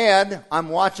instead, I'm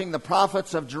watching the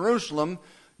prophets of Jerusalem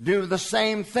do the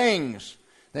same things.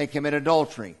 They commit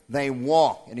adultery. They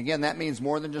walk. And again, that means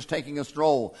more than just taking a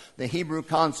stroll. The Hebrew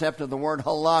concept of the word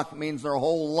halak means their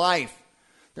whole life.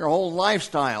 Their whole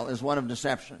lifestyle is one of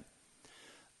deception.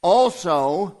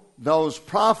 Also, those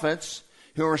prophets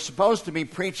who are supposed to be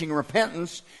preaching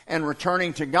repentance and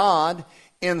returning to God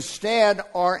instead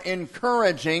are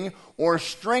encouraging or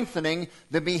strengthening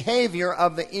the behavior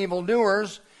of the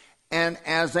evildoers. And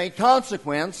as a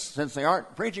consequence, since they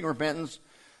aren't preaching repentance,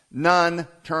 none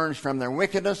turns from their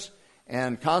wickedness,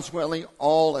 and consequently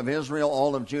all of Israel,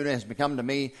 all of Judah has become to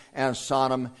me as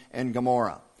Sodom and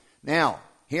Gomorrah. Now,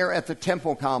 here at the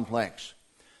temple complex,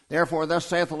 therefore thus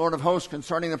saith the Lord of hosts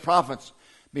concerning the prophets,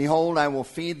 behold, I will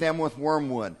feed them with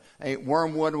wormwood.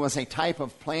 Wormwood was a type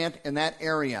of plant in that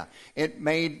area. It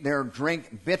made their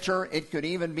drink bitter. It could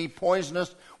even be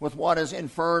poisonous with what is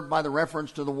inferred by the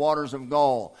reference to the waters of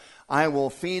gall. I will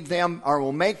feed them, or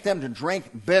will make them to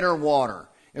drink bitter water,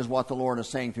 is what the Lord is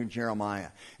saying through Jeremiah.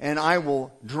 And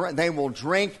they will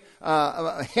drink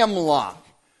hemlock.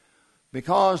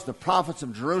 because the prophets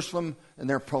of Jerusalem and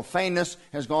their profaneness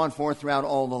has gone forth throughout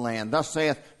all the land. Thus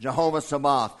saith Jehovah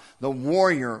Sabaoth, the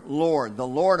warrior Lord, the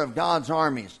Lord of God's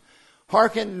armies.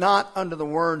 Hearken not unto the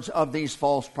words of these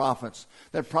false prophets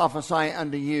that prophesy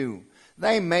unto you.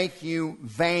 They make you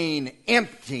vain,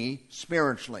 empty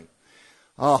spiritually.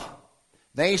 Oh,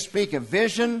 they speak a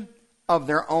vision of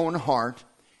their own heart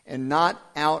and not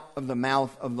out of the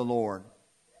mouth of the Lord.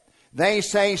 They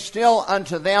say still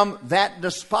unto them that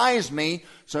despise me.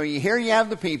 So here you have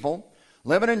the people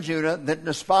living in Judah that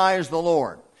despise the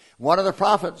Lord. What are the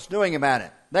prophets doing about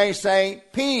it? They say,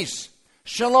 peace,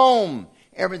 shalom,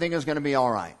 everything is going to be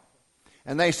all right.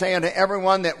 And they say unto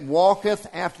everyone that walketh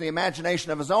after the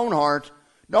imagination of his own heart,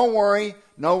 don't worry,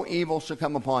 no evil shall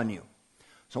come upon you.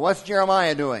 So what's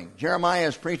Jeremiah doing? Jeremiah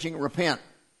is preaching, repent.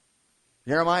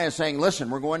 Jeremiah is saying, listen,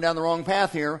 we're going down the wrong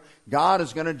path here. God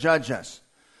is going to judge us.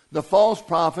 The false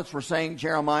prophets were saying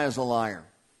Jeremiah is a liar.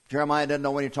 Jeremiah doesn't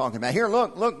know what he's talking about. Here,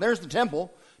 look, there's the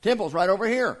temple. Temple's right over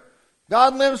here.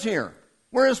 God lives here.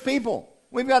 We're his people.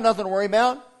 We've got nothing to worry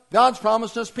about. God's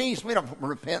promised us peace. We don't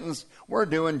repentance. We're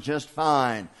doing just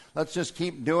fine. Let's just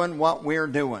keep doing what we're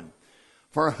doing.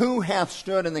 For who hath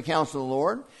stood in the counsel of the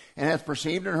Lord, and hath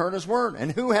perceived and heard his word?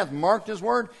 And who hath marked his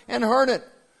word and heard it?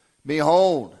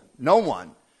 Behold, no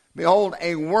one. Behold,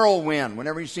 a whirlwind.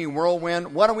 Whenever you see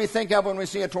whirlwind, what do we think of when we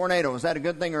see a tornado? Is that a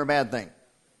good thing or a bad thing?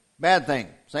 Bad thing.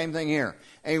 Same thing here.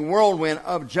 A whirlwind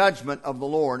of judgment of the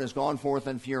Lord is gone forth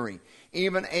in fury,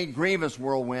 even a grievous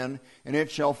whirlwind, and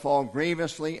it shall fall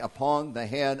grievously upon the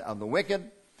head of the wicked.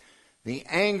 The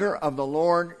anger of the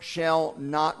Lord shall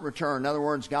not return. In other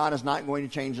words, God is not going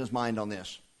to change his mind on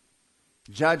this.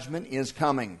 Judgment is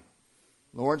coming.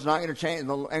 The Lord's not going to change.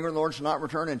 The anger of the Lord shall not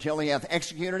return until he hath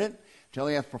executed it, till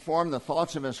he hath performed the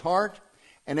thoughts of his heart.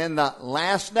 And in the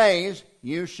last days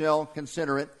you shall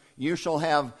consider it. You shall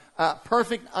have a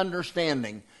perfect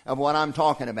understanding of what I'm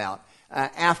talking about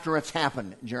after it's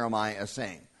happened, Jeremiah is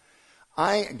saying.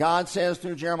 God says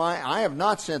through Jeremiah, I have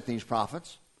not sent these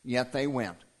prophets, yet they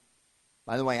went.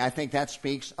 By the way, I think that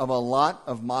speaks of a lot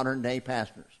of modern day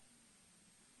pastors.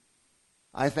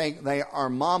 I think they are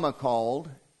mama called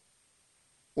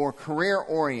or career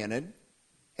oriented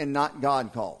and not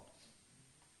God called.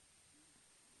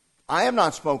 I have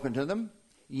not spoken to them,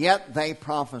 yet they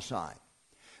prophesy.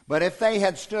 But if they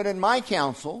had stood in my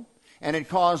counsel and had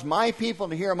caused my people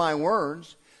to hear my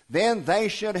words, then they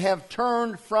should have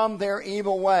turned from their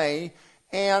evil way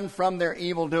and from their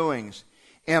evil doings.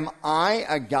 Am I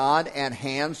a God at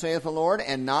hand, saith the Lord,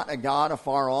 and not a God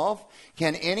afar off?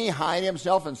 Can any hide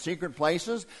himself in secret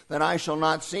places that I shall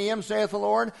not see him, saith the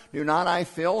Lord? Do not I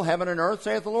fill heaven and earth,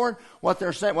 saith the Lord? What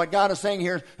God is saying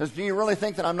here is, do you really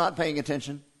think that I'm not paying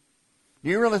attention? Do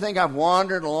you really think I've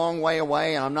wandered a long way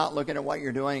away and I'm not looking at what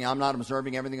you're doing? I'm not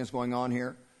observing everything that's going on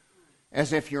here?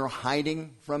 As if you're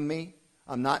hiding from me?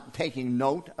 I'm not taking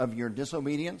note of your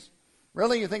disobedience?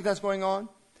 Really? You think that's going on?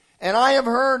 And I have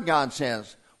heard, God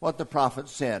says, what the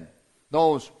prophets said.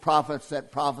 Those prophets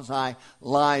that prophesy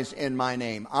lies in my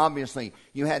name. Obviously,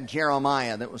 you had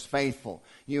Jeremiah that was faithful.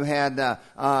 You had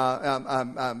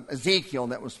Ezekiel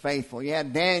that was faithful. You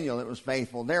had Daniel that was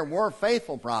faithful. There were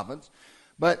faithful prophets,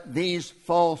 but these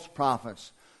false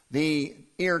prophets, the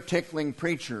ear-tickling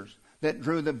preachers that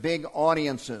drew the big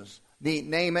audiences, the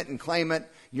name it and claim it,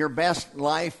 your best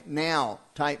life now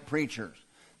type preachers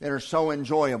that are so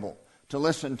enjoyable to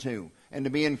listen to and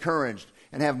to be encouraged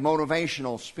and have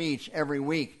motivational speech every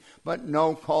week, but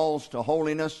no calls to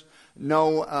holiness,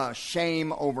 no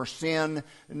shame over sin,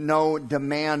 no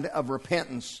demand of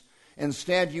repentance.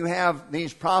 Instead, you have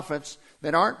these prophets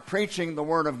that aren't preaching the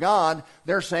Word of God.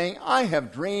 They're saying, I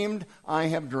have dreamed, I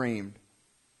have dreamed.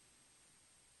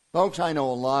 Folks, I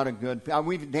know a lot of good people.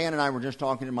 Dan and I were just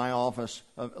talking in my office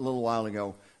a little while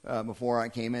ago before I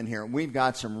came in here. We've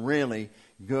got some really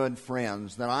good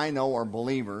friends that I know are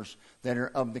believers that are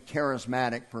of the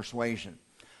charismatic persuasion.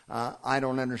 I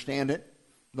don't understand it.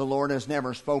 The Lord has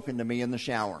never spoken to me in the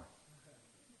shower.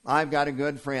 I've got a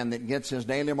good friend that gets his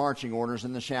daily marching orders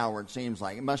in the shower, it seems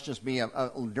like. It must just be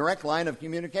a direct line of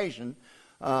communication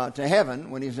to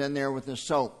heaven when he's in there with his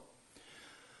soap.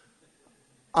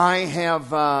 I have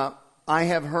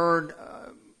heard,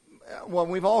 well,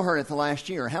 we've all heard it the last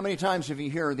year. How many times have you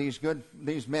heard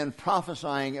these men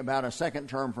prophesying about a second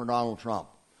term for Donald Trump?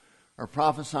 Or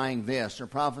prophesying this, or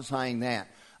prophesying that?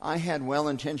 I had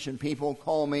well-intentioned people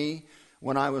call me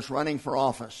when I was running for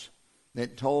office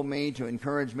that told me to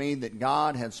encourage me that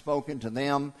God had spoken to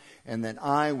them and that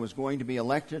I was going to be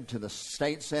elected to the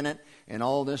state senate and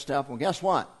all this stuff. Well, guess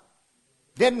what?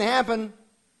 Didn't happen.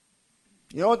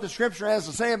 You know what the scripture has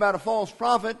to say about a false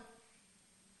prophet?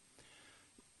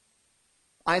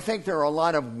 I think there are a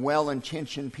lot of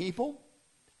well-intentioned people,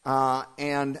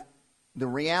 and the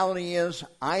reality is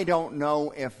I don't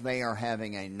know if they are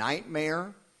having a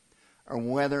nightmare or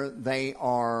whether they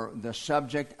are the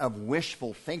subject of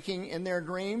wishful thinking in their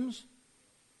dreams.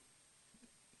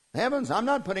 Heavens, I'm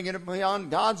not putting it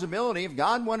beyond God's ability. If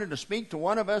God wanted to speak to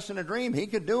one of us in a dream, he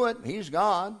could do it. He's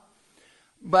God.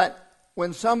 But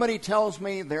when somebody tells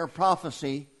me their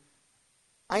prophecy,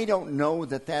 I don't know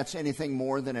that that's anything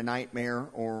more than a nightmare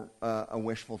or a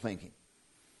wishful thinking.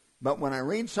 But when I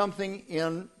read something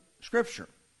in Scripture,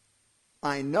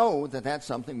 I know that that's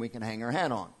something we can hang our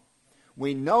hat on.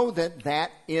 We know that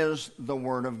that is the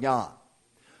Word of God.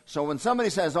 So when somebody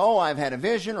says, oh, I've had a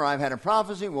vision or I've had a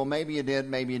prophecy, well, maybe you did,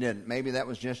 maybe you didn't. Maybe that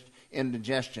was just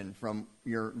indigestion from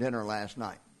your dinner last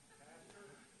night.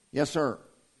 Yes, sir.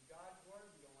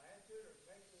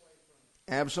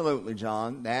 Absolutely,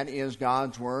 John. That is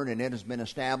God's Word, and it has been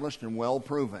established and well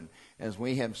proven. As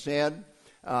we have said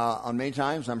on many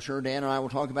times, I'm sure Dan and I will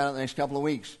talk about it in the next couple of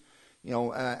weeks. You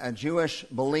know, a Jewish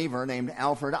believer named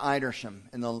Alfred Edersheim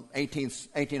in the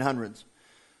 1800s,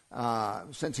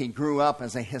 since he grew up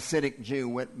as a Hasidic Jew,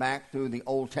 went back through the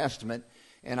Old Testament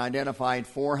and identified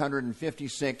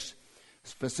 456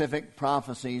 specific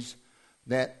prophecies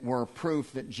that were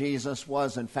proof that Jesus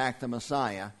was, in fact, the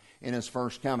Messiah in his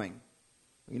first coming.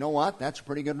 You know what? That's a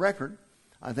pretty good record.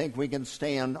 I think we can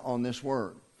stand on this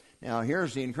word. Now,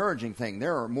 here's the encouraging thing.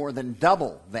 There are more than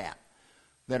double that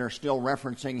are still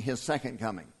referencing his second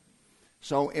coming.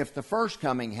 So if the first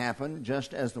coming happened,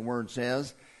 just as the word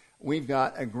says, we've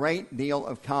got a great deal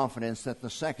of confidence that the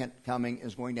second coming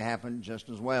is going to happen just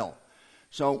as well.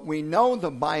 So we know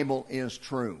the Bible is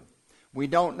true. We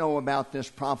don't know about this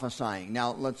prophesying.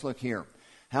 Now, let's look here.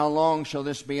 How long shall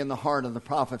this be in the heart of the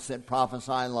prophets that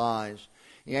prophesy lies?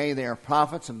 Yea, they are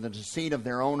prophets of the deceit of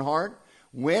their own heart,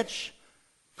 which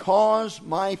cause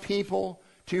my people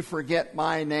to forget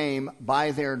my name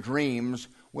by their dreams,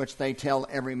 which they tell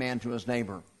every man to his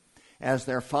neighbor, as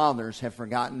their fathers have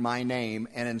forgotten my name,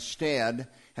 and instead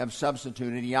have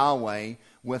substituted Yahweh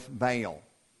with Baal.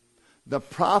 The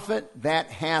prophet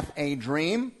that hath a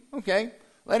dream, okay,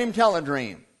 let him tell a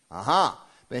dream.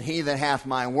 But he that hath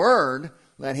my word,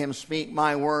 let him speak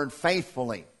my word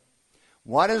faithfully.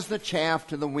 What is the chaff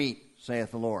to the wheat, saith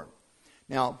the Lord?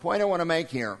 Now, the point I want to make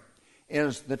here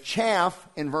is the chaff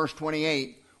in verse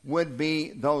 28 would be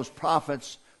those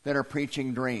prophets that are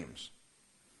preaching dreams.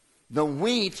 The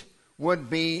wheat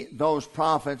would be those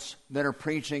prophets that are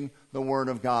preaching the word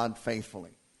of God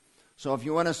faithfully. So if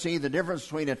you want to see the difference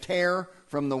between a tare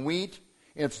from the wheat,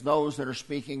 it's those that are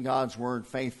speaking God's word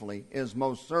faithfully is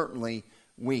most certainly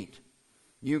wheat.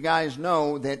 You guys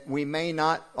know that we may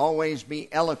not always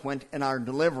be eloquent in our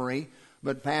delivery,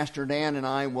 but Pastor Dan and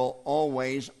I will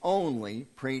always only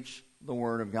preach the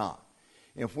Word of God.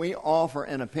 If we offer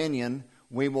an opinion,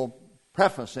 we will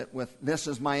preface it with, this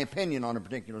is my opinion on a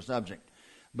particular subject.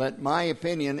 But my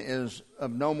opinion is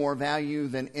of no more value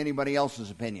than anybody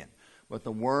else's opinion. But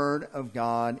the Word of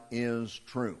God is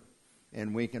true,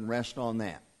 and we can rest on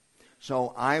that.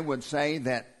 So I would say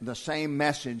that the same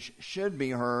message should be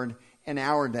heard in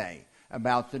our day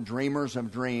about the dreamers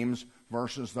of dreams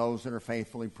versus those that are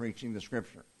faithfully preaching the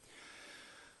Scripture.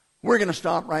 We're going to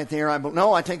stop right there.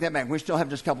 No, I take that back. We still have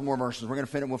just a couple more verses.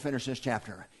 We'll finish this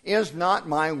chapter. Is not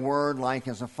my word like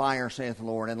as a fire, saith the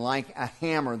Lord, and like a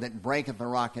hammer that breaketh the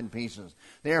rock in pieces?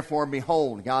 Therefore,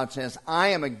 behold, God says, I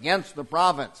am against the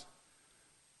prophets.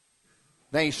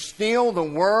 They steal the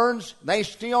words, they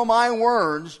steal my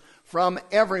words from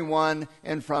everyone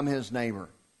and from his neighbor.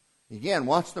 Again,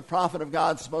 what's the prophet of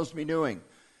God supposed to be doing?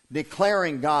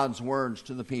 Declaring God's words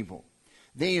to the people.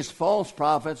 These false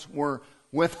prophets were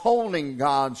withholding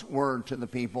God's word to the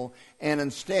people and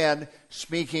instead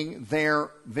speaking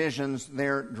their visions,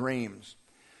 their dreams.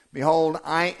 Behold,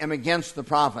 I am against the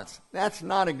prophets. That's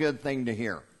not a good thing to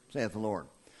hear, saith the Lord.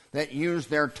 That use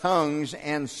their tongues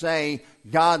and say,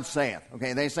 God saith.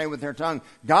 Okay, they say with their tongue,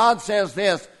 God says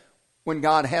this, when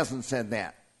God hasn't said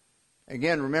that.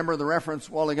 Again, remember the reference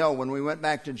a while ago when we went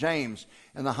back to James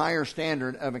and the higher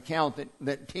standard of account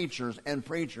that teachers and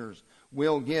preachers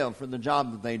will give for the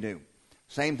job that they do.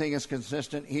 Same thing is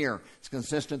consistent here. It's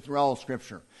consistent through all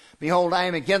Scripture. Behold, I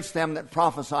am against them that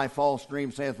prophesy false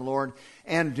dreams, saith the Lord,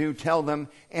 and do tell them,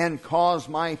 and cause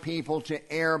my people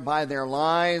to err by their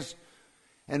lies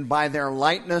and by their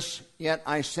lightness. Yet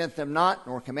I sent them not,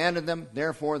 nor commanded them.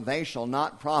 Therefore they shall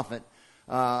not profit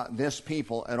this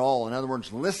people at all. In other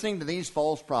words, listening to these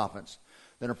false prophets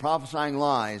that are prophesying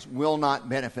lies will not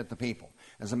benefit the people.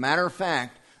 As a matter of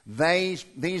fact,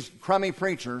 these crummy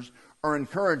preachers are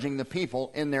encouraging the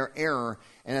people in their error.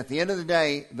 And at the end of the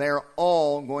day, they're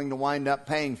all going to wind up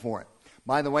paying for it.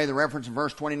 By the way, the reference in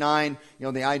verse 29,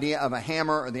 the idea of a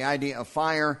hammer or the idea of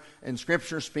fire in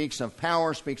Scripture speaks of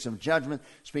power, speaks of judgment,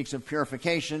 speaks of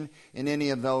purification in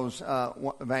any of those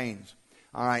veins.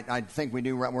 All right, I think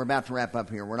we're about to wrap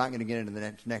up here. We're not going to get into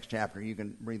the next chapter. You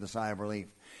can breathe a sigh of relief.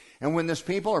 And when this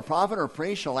people or prophet or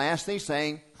priest shall ask thee,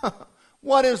 saying,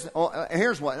 what is,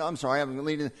 here's what, I'm sorry, I'm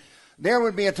leading. There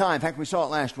would be a time, in fact, we saw it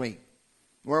last week,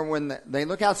 where when they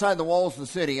look outside the walls of the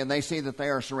city and they see that they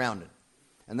are surrounded.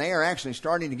 And they are actually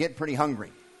starting to get pretty hungry.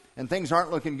 And things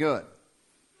aren't looking good.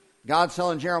 God's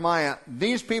telling Jeremiah,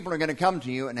 these people are going to come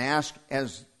to you and ask,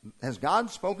 has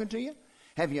God spoken to you?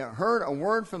 Have you heard a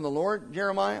word from the Lord,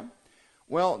 Jeremiah?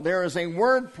 Well, there is a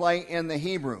word play in the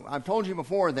Hebrew. I've told you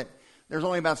before that there's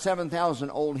only about 7,000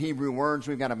 old Hebrew words.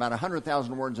 We've got about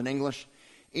 100,000 words in English.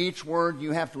 Each word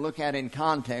you have to look at in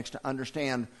context to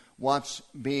understand what's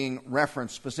being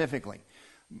referenced specifically.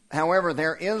 However,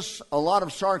 there is a lot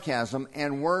of sarcasm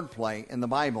and wordplay in the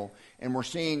Bible, and we're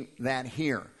seeing that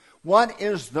here. What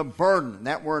is the burden?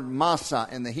 That word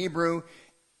masa in the Hebrew.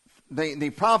 The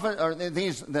prophet, or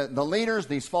the leaders,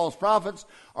 these false prophets,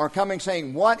 are coming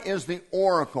saying, what is the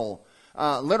oracle?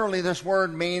 Literally, this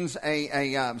word means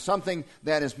something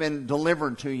that has been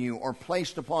delivered to you or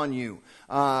placed upon you.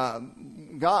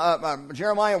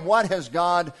 Jeremiah, what has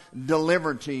God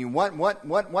delivered to you?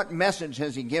 What message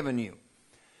has He given you?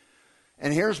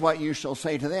 And here's what you shall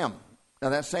say to them. Now,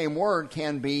 that same word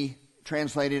can be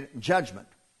translated judgment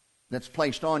that's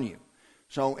placed on you.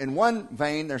 So in one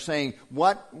vein, they're saying,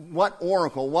 what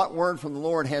oracle, what word from the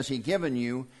Lord has He given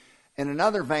you? In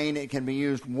another vein, it can be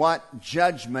used, what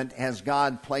judgment has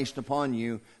God placed upon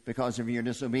you because of your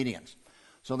disobedience?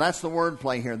 So that's the word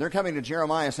play here. They're coming to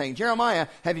Jeremiah saying, Jeremiah,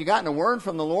 have you gotten a word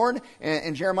from the Lord?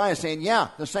 And Jeremiah is saying, yeah,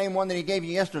 the same one that He gave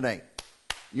you yesterday.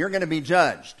 You're going to be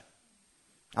judged.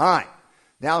 All right.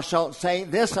 Thou shalt say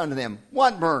this unto them.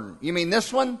 What burden? You mean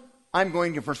this one? I'm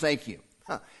going to forsake you.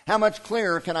 How much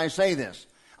clearer can I say this?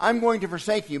 I'm going to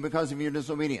forsake you because of your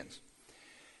disobedience.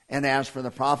 And as for the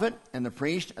prophet and the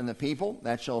priest and the people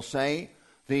that shall say,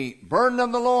 the burden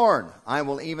of the Lord, I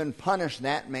will even punish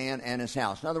that man and his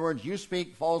house. In other words, you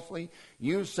speak falsely.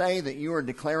 You say that you are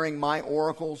declaring my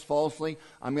oracles falsely.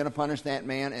 I'm going to punish that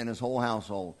man and his whole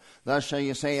household. Thus shall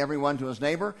you say everyone to his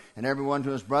neighbor and everyone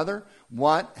to his brother,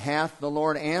 what hath the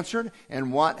Lord answered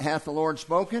and what hath the Lord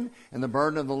spoken? And the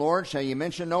burden of the Lord shall ye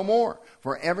mention no more.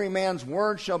 For every man's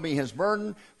word shall be his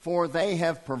burden, for they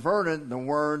have perverted the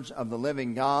words of the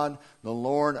living God, the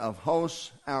Lord of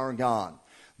hosts, our God.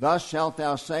 Thus shalt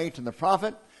thou say to the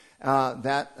prophet, what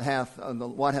hath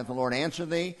the Lord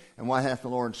answered thee, and what hath the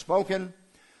Lord spoken?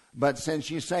 But since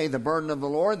you say the burden of the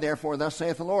Lord, therefore thus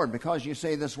saith the Lord, because you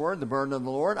say this word, the burden of the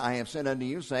Lord, I have said unto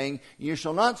you, saying, you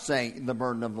shall not say the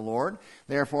burden of the Lord.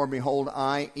 Therefore, behold,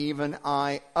 even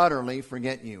I utterly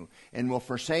forget you, and will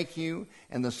forsake you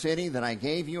and the city that I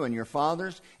gave you and your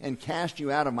fathers, and cast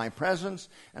you out of my presence,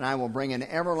 and I will bring an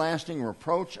everlasting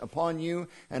reproach upon you,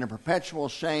 and a perpetual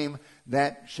shame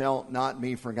that shall not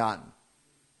be forgotten.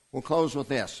 We'll close with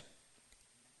this.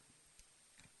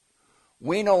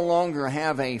 We no longer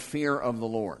have a fear of the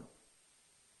Lord.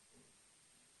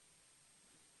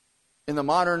 In the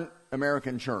modern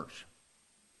American church,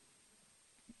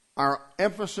 our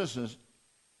emphasis is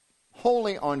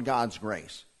wholly on God's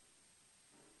grace.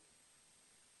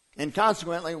 And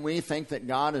consequently, we think that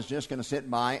God is just going to sit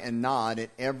by and nod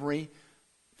at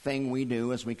everything we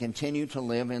do as we continue to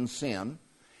live in sin.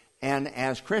 And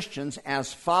as Christians,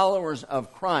 as followers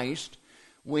of Christ,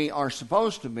 we are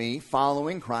supposed to be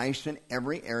following Christ in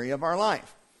every area of our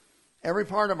life. Every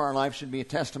part of our life should be a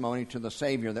testimony to the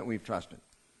Savior that we've trusted.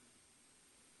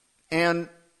 And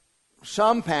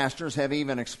some pastors have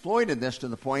even exploited this to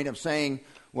the point of saying,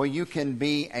 well, you can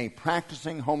be a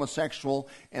practicing homosexual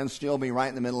and still be right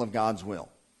in the middle of God's will.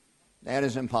 That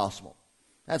is impossible.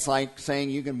 That's like saying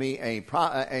you can be you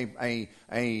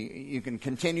can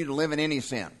continue to live in any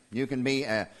sin. You can be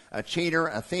a cheater,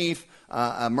 a thief,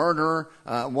 a murderer,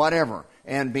 whatever,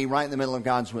 and be right in the middle of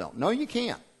God's will. No, you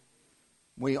can't.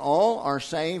 We all are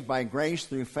saved by grace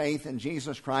through faith in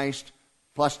Jesus Christ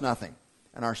plus nothing.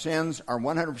 And our sins are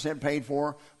 100% paid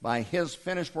for by His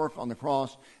finished work on the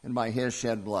cross and by His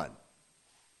shed blood.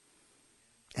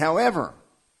 However,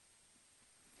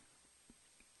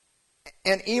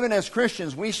 and even as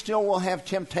Christians, we still will have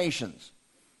temptations.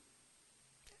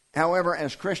 However,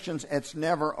 as Christians, it's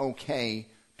never okay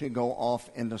to go off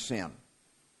into sin,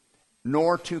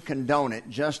 nor to condone it,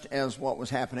 just as what was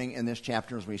happening in this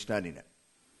chapter as we studied it.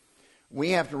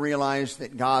 We have to realize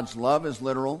that God's love is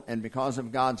literal, and because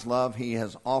of God's love, He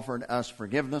has offered us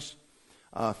forgiveness.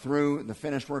 through the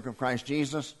finished work of Christ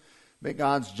Jesus, but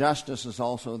God's justice is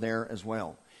also there as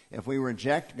well. If we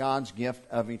reject God's gift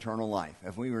of eternal life,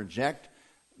 if we reject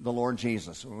the Lord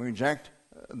Jesus, if we reject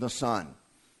the Son,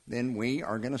 then we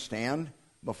are going to stand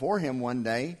before Him one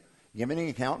day giving an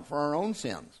account for our own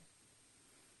sins.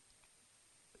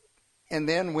 And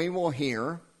then we will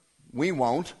hear, we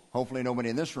won't, hopefully nobody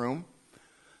in this room,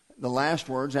 the last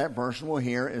words that person will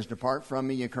hear is, "Depart from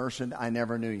me, you cursed, I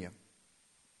never knew you."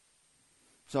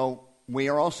 So we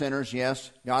are all sinners,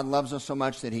 yes. God loves us so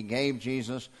much that He gave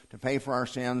Jesus to pay for our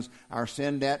sins. Our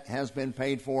sin debt has been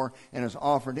paid for and is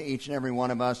offered to each and every one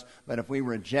of us. But if we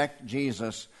reject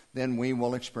Jesus, then we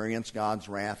will experience God's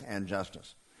wrath and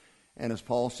justice. And as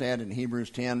Paul said in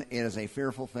Hebrews 10, it is a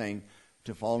fearful thing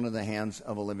to fall into the hands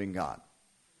of a living God.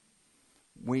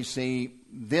 We see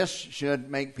this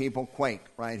should make people quake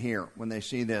right here when they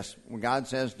see this. When God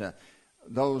says to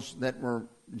those that were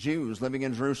Jews living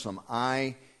in Jerusalem,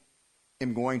 "I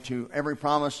am going to, every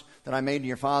promise that I made to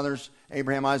your fathers,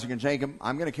 Abraham, Isaac, and Jacob,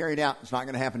 I'm going to carry it out. It's not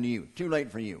going to happen to you. Too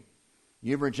late for you.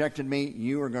 You've rejected me.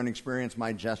 You are going to experience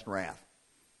my just wrath."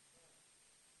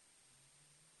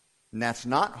 And that's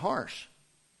not harsh.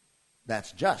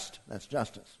 That's just. That's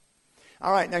justice.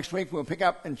 All right, next week we'll pick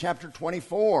up in chapter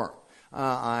 24.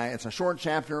 It's a short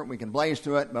chapter. We can blaze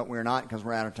through it, but we're not because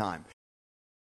we're out of time.